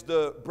 and as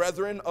the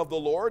brethren of the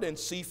Lord and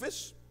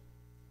Cephas.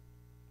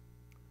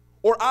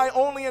 Or I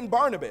only and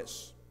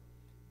Barnabas,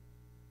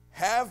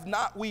 have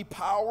not we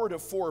power to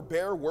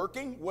forbear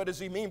working? What does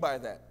he mean by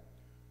that?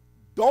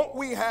 Don't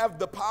we have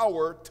the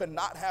power to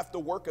not have to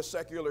work a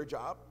secular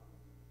job?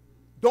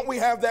 Don't we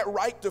have that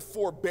right to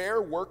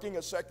forbear working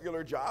a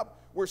secular job?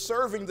 We're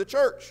serving the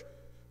church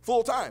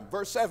full time.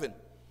 Verse 7,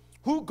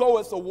 who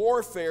goeth to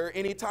warfare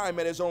any time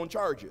at his own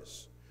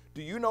charges?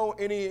 Do you know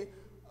any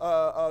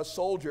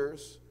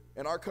soldiers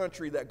in our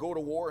country that go to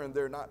war and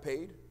they're not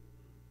paid?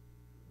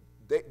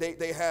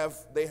 They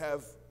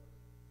have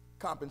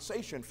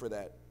compensation for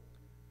that.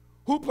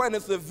 Who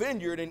planteth the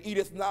vineyard and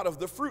eateth not of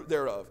the fruit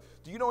thereof?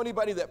 Do you know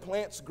anybody that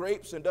plants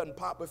grapes and doesn't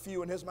pop a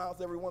few in his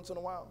mouth every once in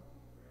a while?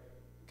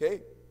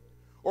 Okay.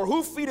 Or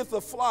who feedeth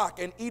the flock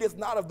and eateth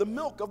not of the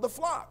milk of the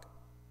flock?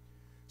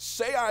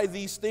 Say I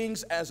these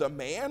things as a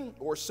man,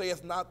 or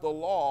saith not the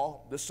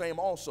law the same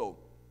also?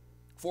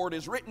 For it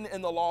is written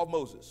in the law of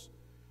Moses,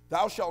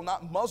 thou shalt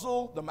not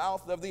muzzle the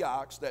mouth of the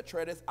ox that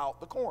treadeth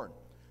out the corn.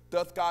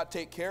 Doth God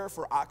take care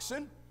for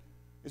oxen?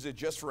 Is it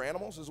just for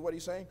animals, is what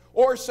he's saying?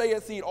 Or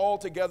saith he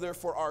altogether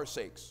for our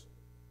sakes?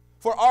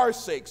 For our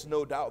sakes,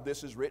 no doubt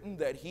this is written,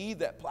 that he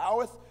that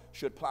ploweth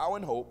should plow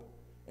in hope,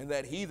 and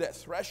that he that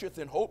thresheth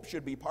in hope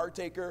should be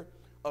partaker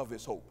of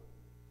his hope.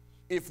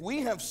 If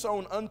we have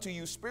sown unto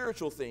you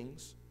spiritual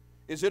things,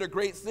 is it a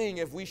great thing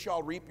if we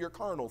shall reap your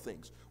carnal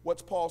things?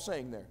 What's Paul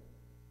saying there?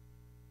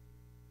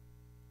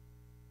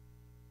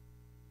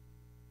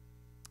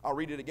 I'll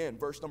read it again,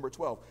 verse number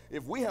 12.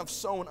 If we have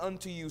sown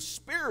unto you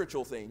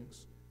spiritual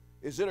things,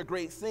 is it a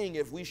great thing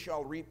if we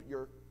shall reap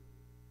your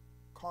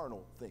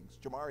carnal things?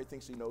 Jamari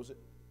thinks he knows it.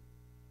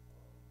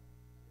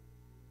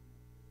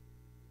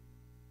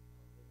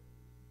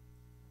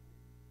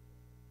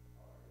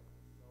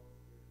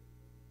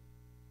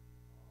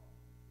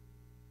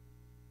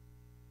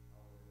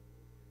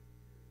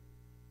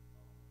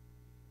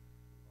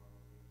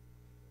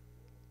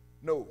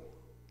 No,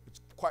 it's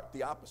quite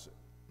the opposite.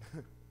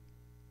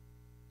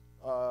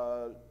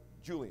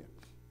 Julian.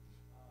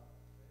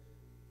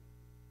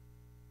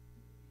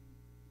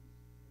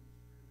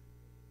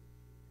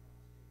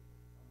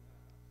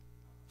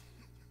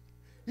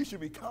 He should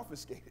be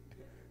confiscated.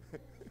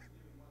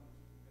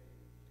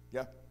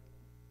 Yeah.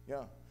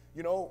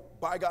 You know,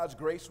 by God's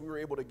grace, we were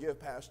able to give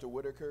Pastor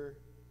Whitaker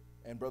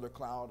and Brother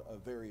Cloud a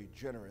very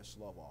generous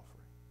love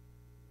offering.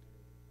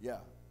 Yeah.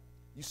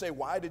 You say,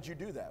 why did you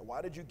do that?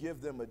 Why did you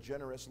give them a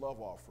generous love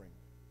offering?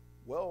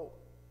 Well,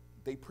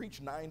 they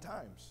preached 9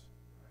 times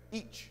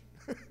each.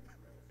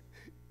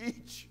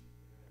 Each.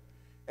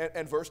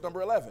 And verse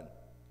number 11.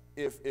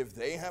 If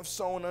they have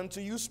sown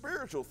unto you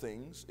spiritual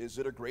things, is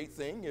it a great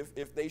thing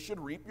if they should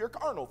reap your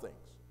carnal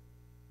things?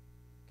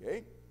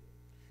 Okay?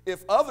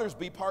 If others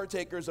be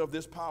partakers of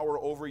this power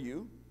over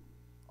you,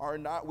 are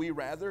not we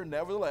rather?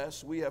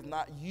 Nevertheless, we have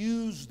not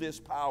used this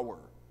power.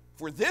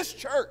 For this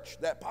church,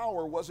 that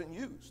power wasn't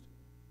used.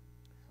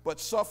 But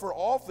suffer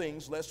all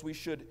things, lest we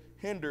should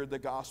hinder the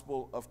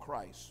gospel of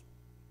Christ.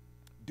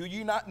 Do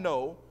ye not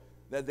know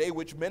that they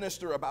which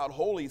minister about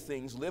holy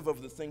things live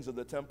of the things of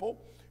the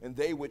temple, and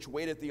they which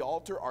wait at the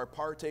altar are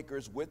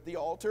partakers with the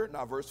altar?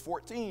 Now verse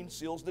 14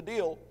 seals the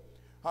deal.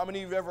 How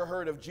many of you have ever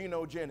heard of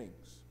Geno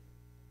Jennings?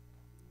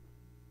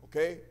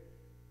 Okay?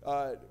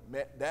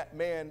 That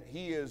man,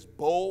 he is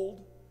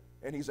bold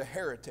and he's a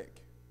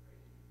heretic.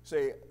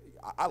 Say,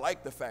 I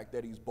like the fact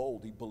that he's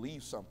bold. He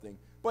believes something,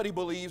 but he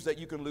believes that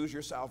you can lose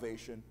your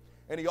salvation.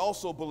 And he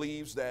also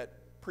believes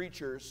that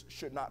preachers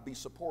should not be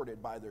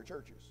supported by their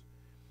churches.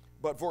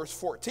 But verse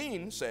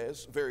 14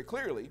 says very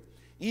clearly,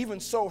 even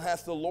so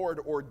hath the Lord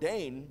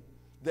ordained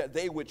that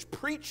they which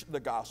preach the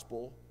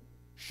gospel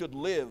should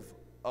live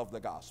of the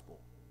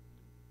gospel.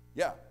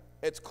 Yeah,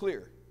 it's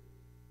clear.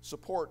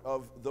 Support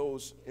of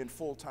those in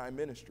full-time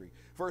ministry.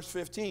 Verse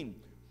 15,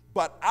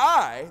 but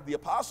I, the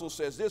apostle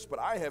says this, but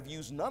I have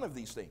used none of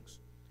these things.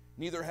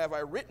 Neither have I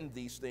written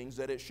these things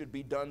that it should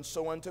be done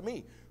so unto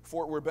me.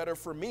 For it were better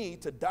for me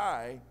to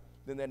die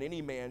than that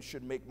any man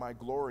should make my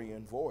glory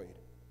in void.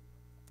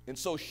 And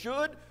so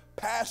should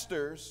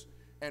pastors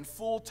and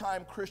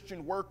full-time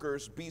Christian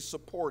workers be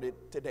supported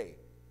today?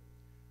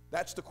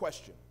 That's the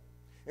question.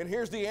 And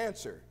here's the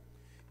answer.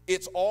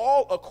 It's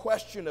all a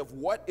question of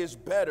what is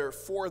better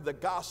for the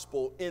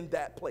gospel in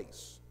that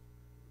place.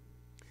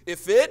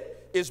 If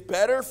it is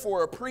better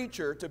for a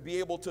preacher to be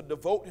able to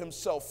devote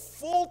himself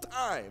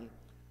full-time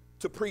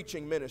to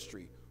preaching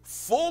ministry,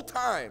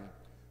 full-time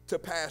to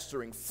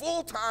pastoring,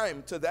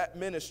 full-time to that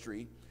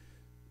ministry,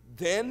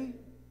 then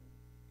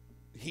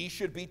he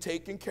should be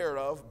taken care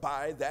of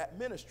by that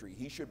ministry.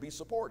 He should be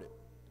supported.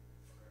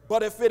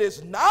 But if it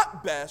is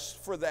not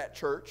best for that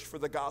church, for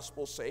the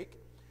gospel's sake,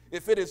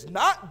 if it is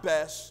not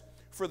best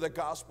for the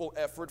gospel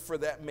effort for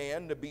that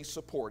man to be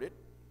supported,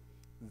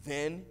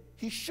 then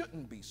he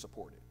shouldn't be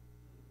supported.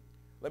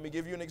 Let me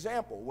give you an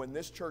example. When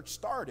this church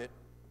started,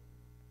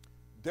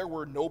 there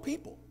were no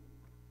people.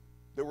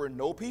 There were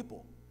no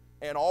people.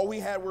 And all we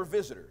had were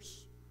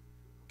visitors.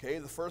 Okay,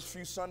 the first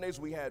few Sundays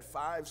we had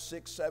 5,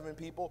 6, 7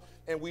 people,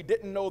 and we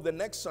didn't know the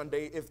next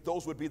Sunday if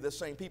those would be the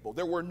same people.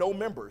 There were no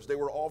members. They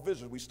were all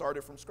visitors. We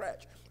started from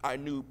scratch. I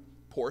knew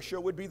Portia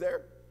would be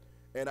there,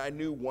 and I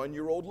knew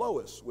 1-year-old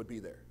Lois would be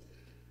there.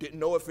 Didn't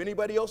know if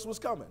anybody else was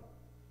coming.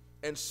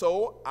 And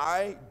so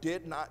I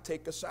did not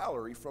take a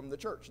salary from the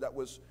church. That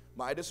was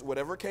my decision.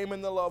 Whatever came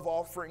in the love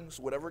offerings,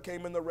 whatever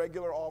came in the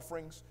regular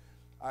offerings,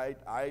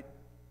 I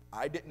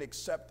didn't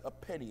accept a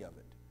penny of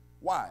it.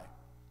 Why?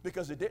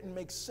 Because it didn't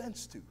make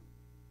sense to.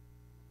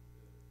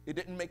 It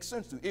didn't make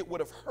sense to. It would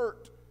have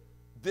hurt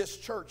this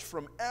church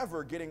from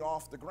ever getting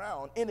off the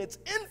ground. In its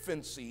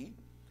infancy,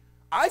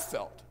 I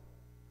felt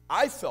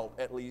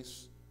at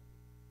least,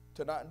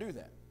 to not do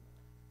that.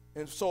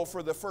 And so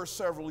for the first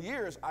several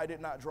years, I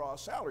did not draw a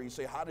salary. You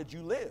say, how did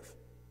you live?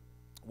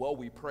 Well,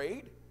 we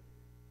prayed,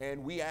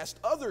 and we asked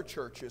other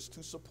churches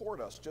to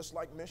support us, just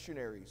like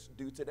missionaries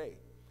do today.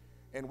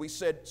 And we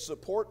said,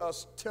 support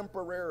us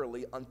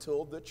temporarily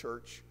until the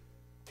church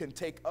can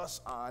take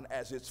us on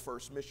as its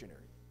first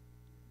missionary.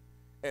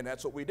 And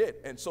that's what we did.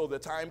 And so the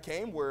time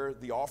came where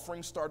the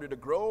offering started to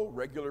grow,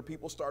 regular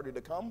people started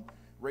to come.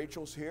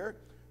 Rachel's here.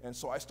 And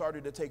so I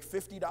started to take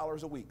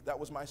 $50 a week. That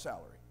was my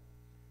salary,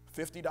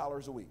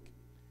 $50 a week.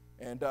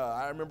 And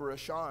I remember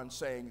Ashan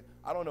saying,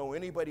 I don't know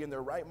anybody in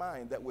their right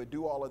mind that would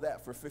do all of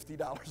that for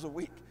 $50 a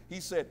week. He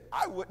said,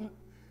 I wouldn't.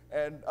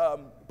 And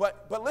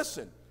but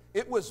listen,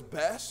 it was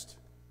best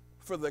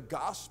for the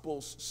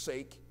gospel's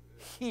sake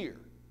here.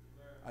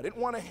 I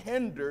didn't want to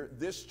hinder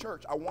this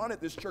church. I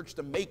wanted this church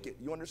to make it.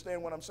 You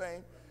understand what I'm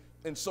saying?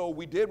 And so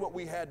we did what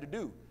we had to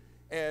do.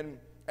 And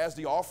as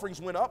the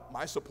offerings went up,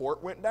 my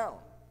support went down.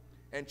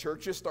 And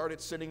churches started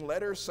sending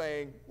letters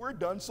saying, we're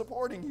done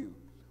supporting you.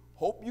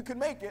 Hope you can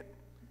make it.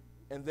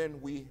 And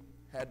then we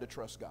had to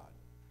trust God.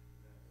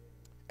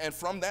 And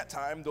from that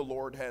time, the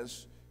Lord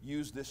has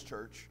used this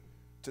church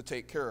to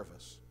take care of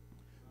us.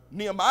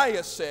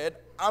 Nehemiah said,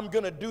 I'm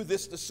going to do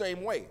this the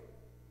same way.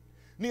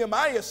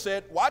 Nehemiah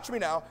said, watch me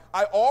now,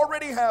 I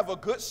already have a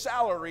good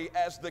salary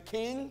as the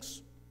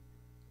king's.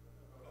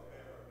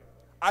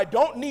 I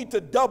don't need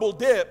to double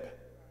dip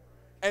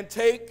and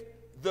take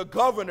the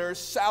governor's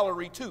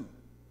salary too.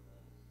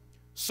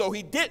 So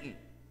he didn't.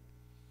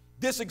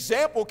 This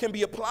example can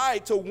be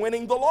applied to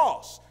winning the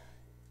loss.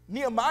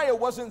 Nehemiah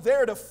wasn't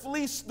there to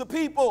fleece the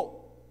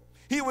people.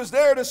 He was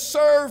there to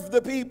serve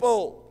the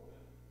people.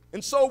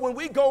 And so when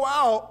we go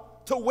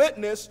out to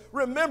witness,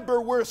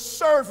 remember we're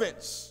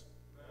servants.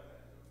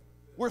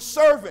 We're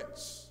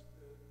servants,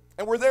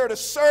 and we're there to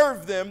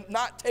serve them,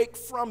 not take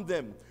from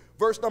them.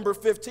 Verse number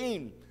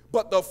 15,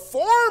 but the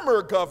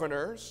former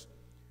governors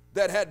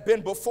that had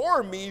been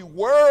before me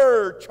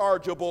were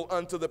chargeable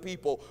unto the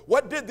people.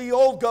 What did the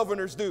old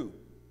governors do?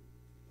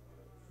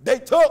 They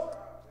took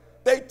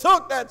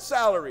that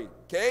salary,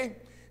 okay,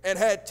 and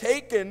had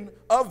taken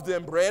of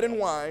them bread and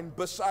wine,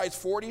 besides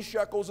 40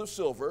 shekels of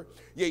silver.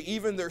 Yea,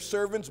 even their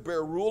servants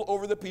bear rule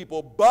over the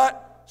people,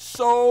 but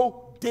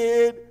so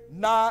did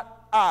not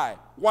I.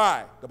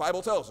 Why? The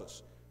Bible tells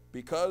us.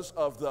 Because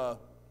of the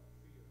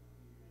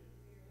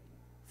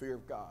fear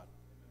of God.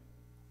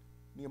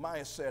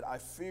 Nehemiah said, I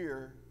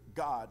fear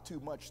God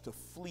too much to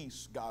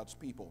fleece God's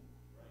people.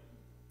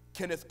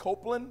 Kenneth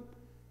Copeland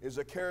is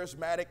a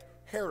charismatic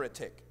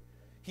heretic.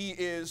 He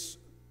is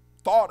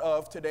thought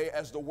of today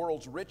as the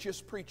world's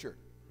richest preacher,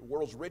 the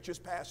world's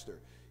richest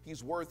pastor.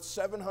 He's worth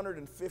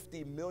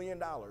 $750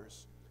 million,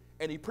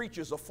 and he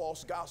preaches a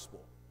false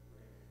gospel.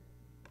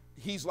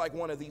 He's like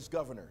one of these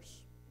governors.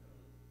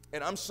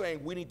 And I'm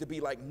saying we need to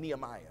be like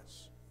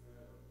Nehemiah's.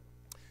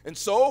 And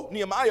so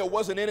Nehemiah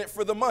wasn't in it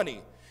for the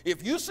money.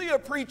 If you see a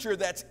preacher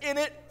that's in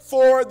it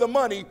for the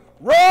money,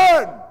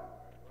 run!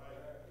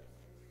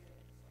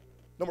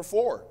 Number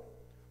 4,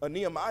 a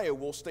Nehemiah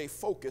will stay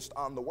focused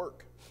on the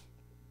work.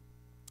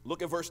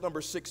 Look at verse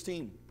number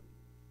 16.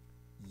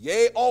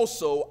 Yea,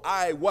 also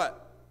I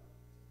what?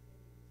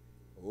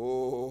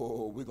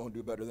 Oh, we're going to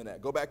do better than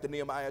that. Go back to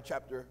Nehemiah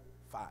chapter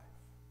 5.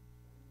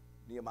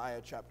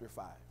 Nehemiah chapter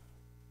 5.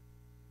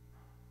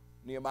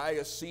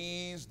 Nehemiah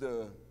sees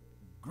the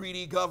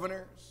greedy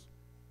governors.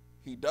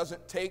 He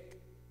doesn't take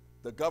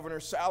the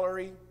governor's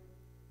salary.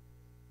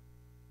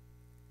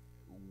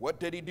 What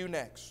did he do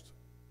next?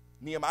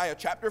 Nehemiah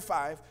chapter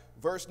 5,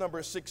 verse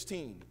number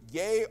 16.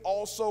 Yea,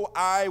 also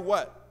I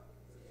what?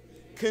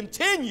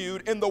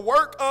 Continued in the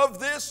work of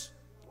this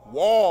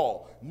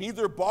wall.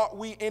 Neither bought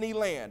we any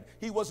land.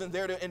 He wasn't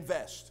there to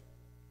invest.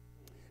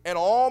 And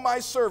all my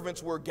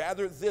servants were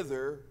gathered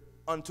thither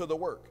unto the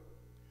work.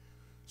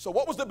 So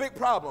what was the big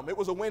problem? It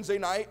was a Wednesday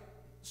night.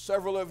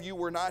 Several of you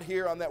were not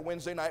here on that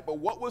Wednesday night, but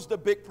what was the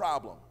big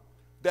problem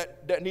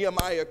that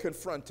Nehemiah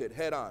confronted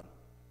head on?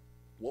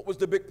 What was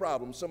the big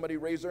problem? Somebody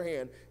raise their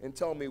hand and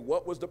tell me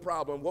what was the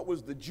problem. What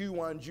was the Jew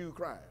on Jew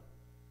crime?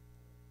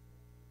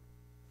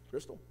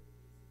 Crystal?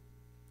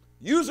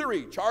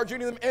 Usury, charging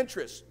them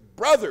interest.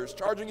 Brothers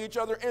charging each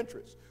other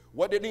interest.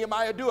 What did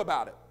Nehemiah do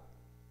about it?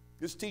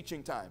 This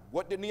teaching time.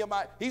 What did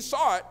Nehemiah, he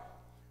saw it.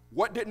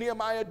 What did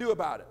Nehemiah do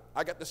about it?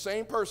 I got the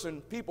same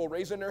people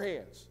raising their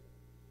hands.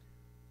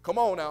 Come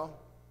on now.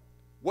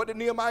 What did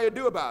Nehemiah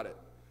do about it?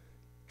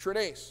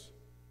 Trinace.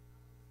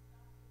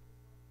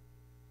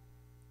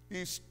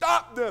 He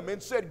stopped them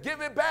and said,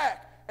 give it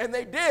back. And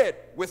they did,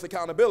 with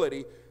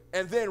accountability.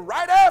 And then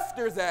right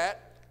after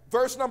that,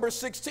 verse number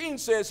 16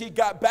 says he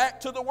got back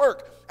to the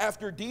work.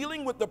 After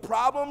dealing with the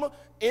problem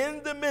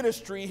in the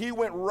ministry, he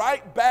went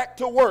right back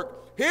to work.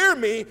 Hear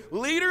me,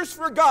 leaders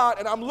for God,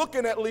 and I'm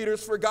looking at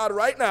leaders for God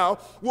right now,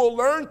 will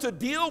learn to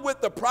deal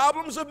with the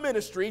problems of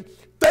ministry,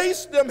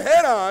 face them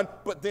head on,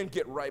 but then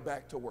get right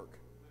back to work.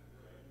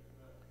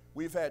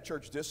 We've had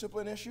church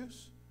discipline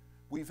issues.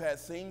 We've had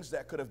things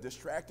that could have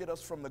distracted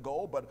us from the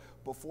goal, but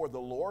before the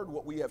Lord,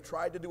 what we have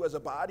tried to do as a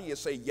body is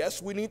say,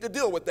 yes, we need to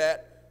deal with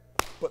that,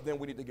 but then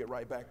we need to get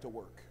right back to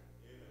work.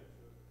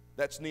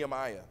 That's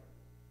Nehemiah.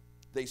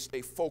 They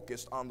stay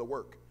focused on the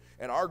work.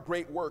 And our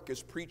great work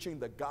is preaching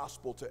the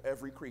gospel to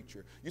every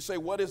creature. You say,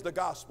 what is the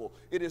gospel?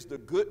 It is the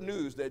good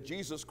news that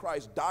Jesus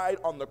Christ died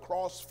on the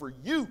cross for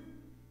you.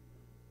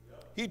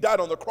 He died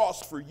on the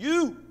cross for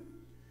you.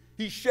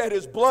 He shed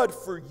his blood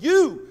for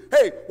you.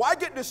 Hey, why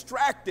get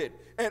distracted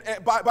and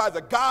by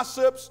the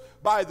gossips,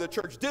 by the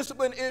church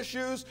discipline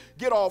issues,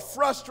 get all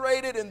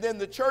frustrated, and then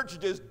the church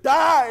just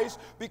dies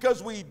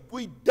because we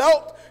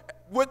dealt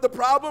with the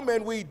problem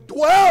and we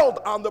dwelled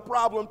on the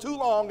problem too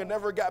long and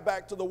never got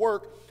back to the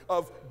work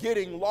of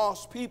getting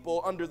lost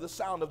people under the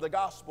sound of the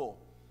gospel.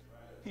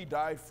 He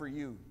died for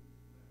you.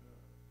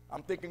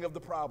 I'm thinking of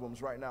the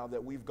problems right now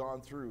that we've gone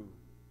through,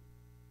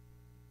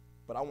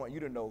 but I want you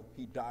to know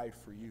he died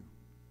for you.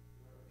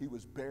 He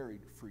was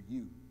buried for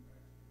you.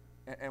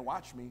 And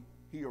watch me,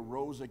 he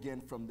arose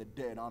again from the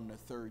dead on the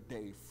third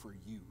day for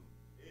you.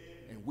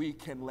 And we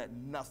can let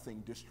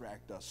nothing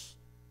distract us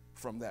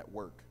from that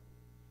work.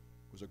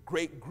 There was a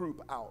great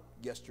group out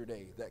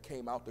yesterday that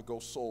came out to go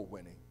soul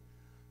winning.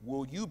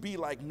 Will you be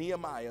like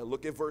Nehemiah?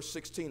 Look at verse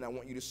 16. I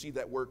want you to see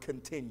that word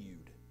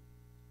continued.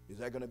 Is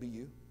that going to be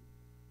you?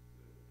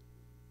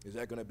 Is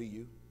that going to be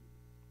you?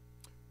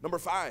 Number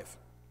 5,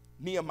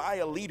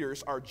 Nehemiah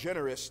leaders are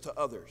generous to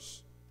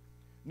others.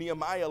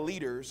 Nehemiah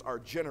leaders are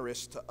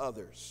generous to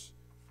others.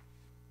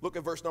 Look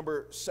at verse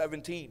number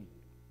 17.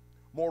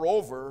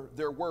 Moreover,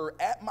 there were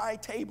at my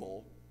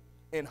table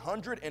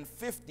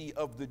 150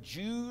 of the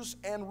Jews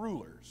and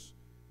rulers,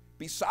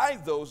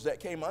 beside those that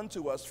came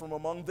unto us from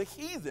among the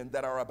heathen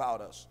that are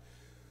about us.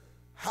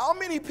 How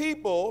many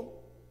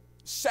people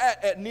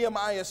sat at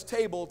Nehemiah's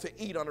table to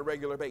eat on a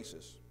regular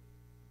basis?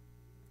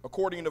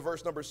 According to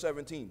verse number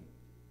 17.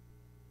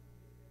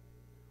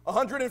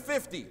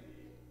 150.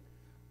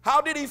 How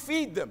did he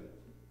feed them?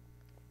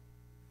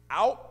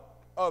 Out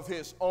of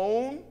his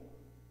own.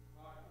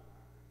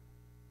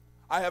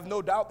 I have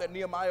no doubt that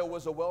Nehemiah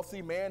was a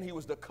wealthy man. He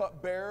was the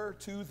cupbearer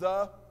to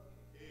the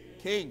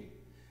king.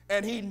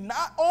 And he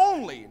not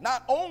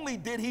only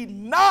did he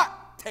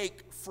not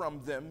take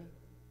from them,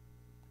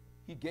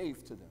 he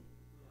gave to them.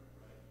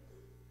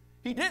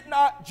 He did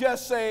not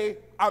just say,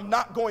 I'm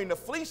not going to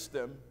fleece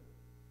them.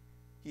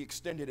 He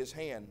extended his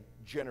hand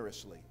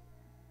generously.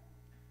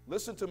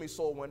 Listen to me,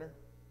 soul winner.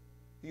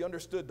 He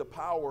understood the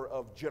power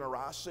of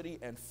generosity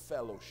and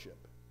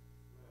fellowship.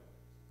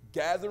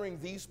 Gathering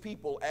these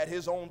people at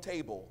his own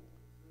table.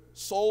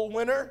 Soul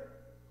winner,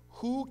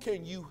 who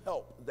can you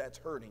help that's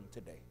hurting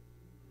today?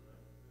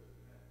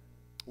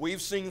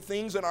 We've seen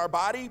things in our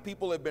body.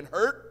 People have been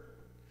hurt.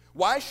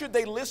 Why should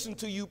they listen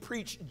to you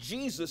preach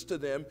Jesus to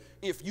them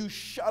if you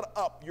shut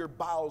up your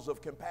bowels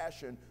of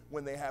compassion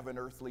when they have an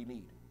earthly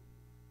need?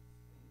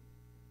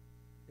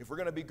 If we're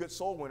going to be good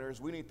soul winners,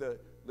 we need to,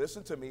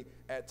 listen to me,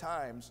 at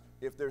times,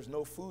 if there's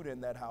no food in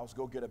that house,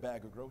 go get a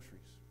bag of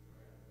groceries.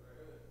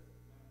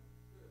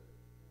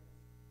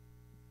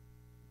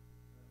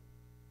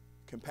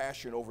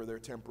 Compassion over their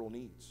temporal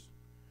needs.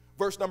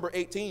 Verse number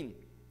 18.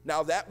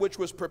 Now that which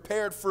was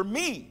prepared for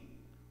me.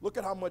 Look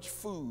at how much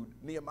food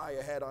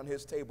Nehemiah had on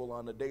his table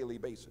on a daily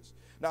basis.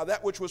 Now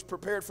that which was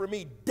prepared for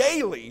me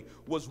daily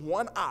was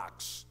 1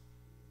 ox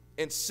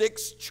and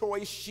 6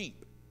 choice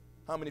sheep.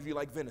 How many of you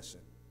like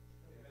venison?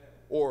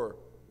 Or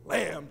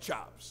lamb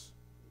chops.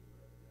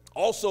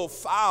 Also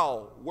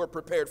fowl were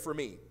prepared for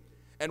me.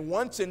 And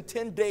once in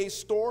 10 days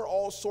store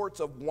all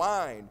sorts of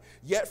wine.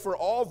 Yet for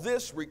all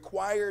this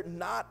required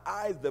not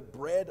I the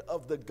bread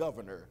of the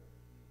governor,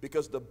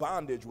 because the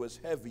bondage was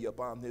heavy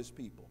upon this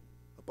people.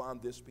 Upon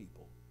this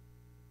people.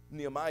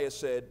 Nehemiah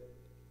said,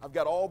 I've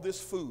got all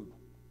this food.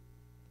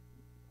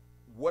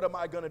 What am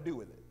I going to do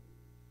with it?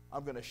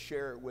 I'm going to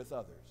share it with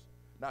others.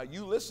 Now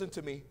you listen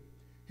to me.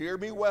 Hear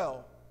me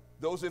well.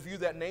 Those of you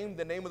that name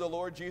the name of the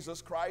Lord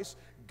Jesus Christ,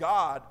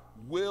 God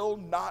will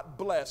not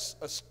bless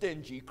a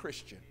stingy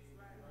Christian.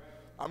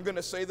 I'm going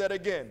to say that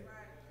again.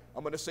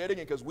 I'm going to say it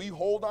again because we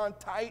hold on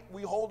tight,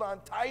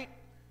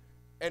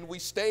 and we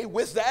stay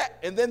with that,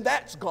 and then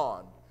that's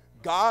gone.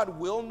 God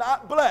will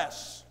not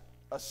bless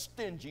a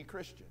stingy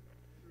Christian.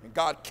 And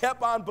God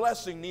kept on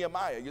blessing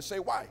Nehemiah. You say,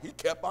 why? He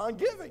kept on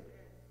giving.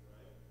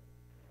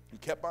 He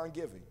kept on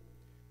giving.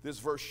 This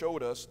verse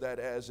showed us that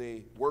as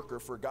a worker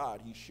for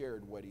God, he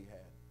shared what he had.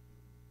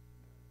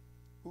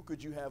 Who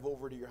could you have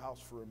over to your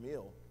house for a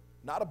meal?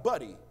 Not a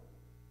buddy.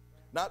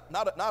 Not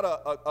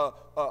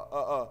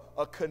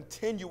a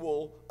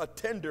continual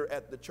attender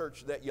at the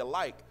church that you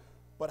like,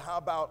 but how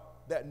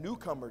about that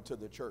newcomer to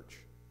the church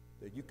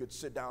that you could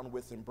sit down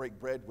with and break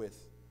bread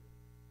with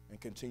and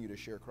continue to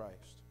share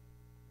Christ?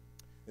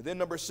 And then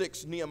number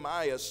 6,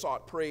 Nehemiah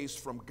sought praise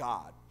from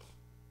God.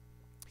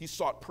 He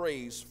sought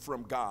praise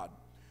from God.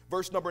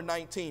 Verse number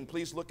 19,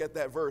 please look at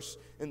that verse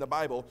in the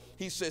Bible.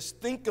 He says,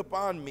 think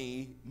upon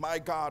me, my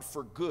God,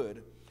 for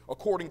good,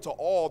 according to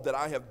all that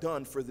I have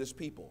done for this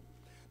people.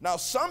 Now,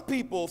 some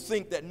people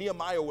think that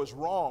Nehemiah was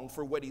wrong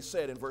for what he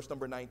said in verse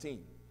number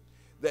 19.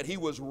 That he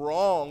was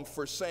wrong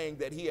for saying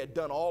that he had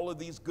done all of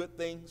these good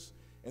things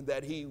and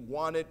that he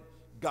wanted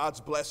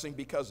God's blessing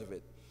because of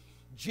it.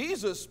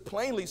 Jesus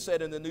plainly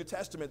said in the New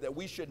Testament that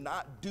we should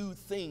not do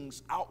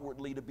things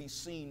outwardly to be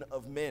seen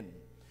of men.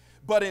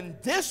 But in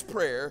this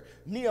prayer,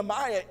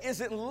 Nehemiah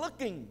isn't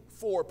looking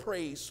for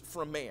praise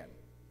from man.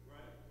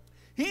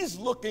 He's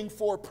looking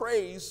for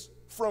praise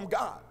from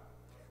God.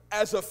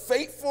 As a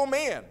faithful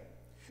man,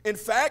 in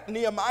fact,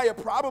 Nehemiah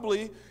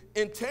probably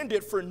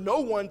intended for no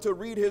one to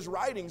read his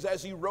writings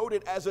as he wrote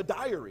it as a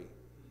diary.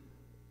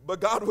 But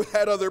God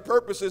had other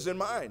purposes in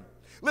mind.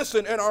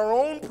 Listen, in our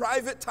own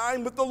private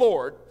time with the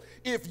Lord,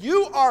 if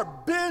you are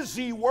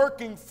busy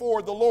working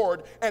for the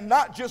Lord and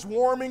not just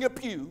warming a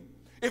pew,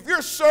 if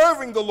you're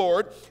serving the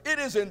Lord, it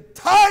is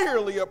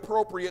entirely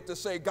appropriate to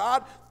say,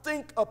 God,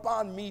 think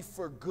upon me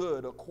for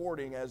good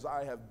according as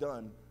I have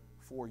done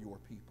for your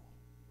people.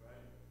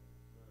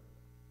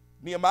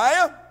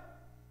 Nehemiah,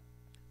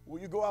 will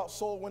you go out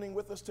soul winning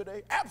with us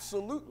today?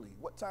 Absolutely.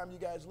 What time you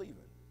guys leaving?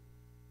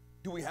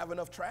 Do we have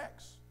enough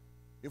tracks?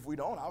 If we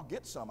don't, I'll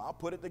get some. I'll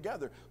put it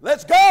together.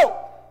 Let's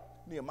go!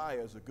 Nehemiah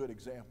is a good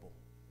example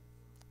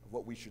of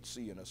what we should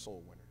see in a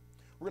soul winner.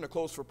 We're going to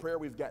close for prayer.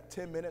 We've got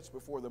 10 minutes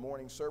before the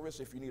morning service.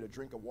 If you need a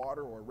drink of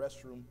water or a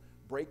restroom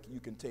break, you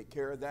can take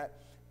care of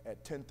that.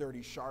 At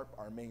 10:30 sharp,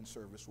 our main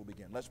service will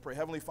begin. Let's pray.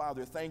 Heavenly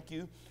Father, thank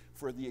you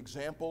for the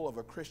example of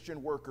a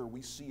Christian worker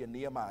we see in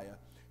Nehemiah.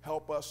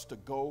 Help us to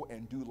go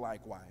and do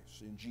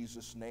likewise. In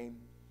Jesus' name,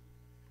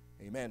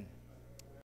 amen.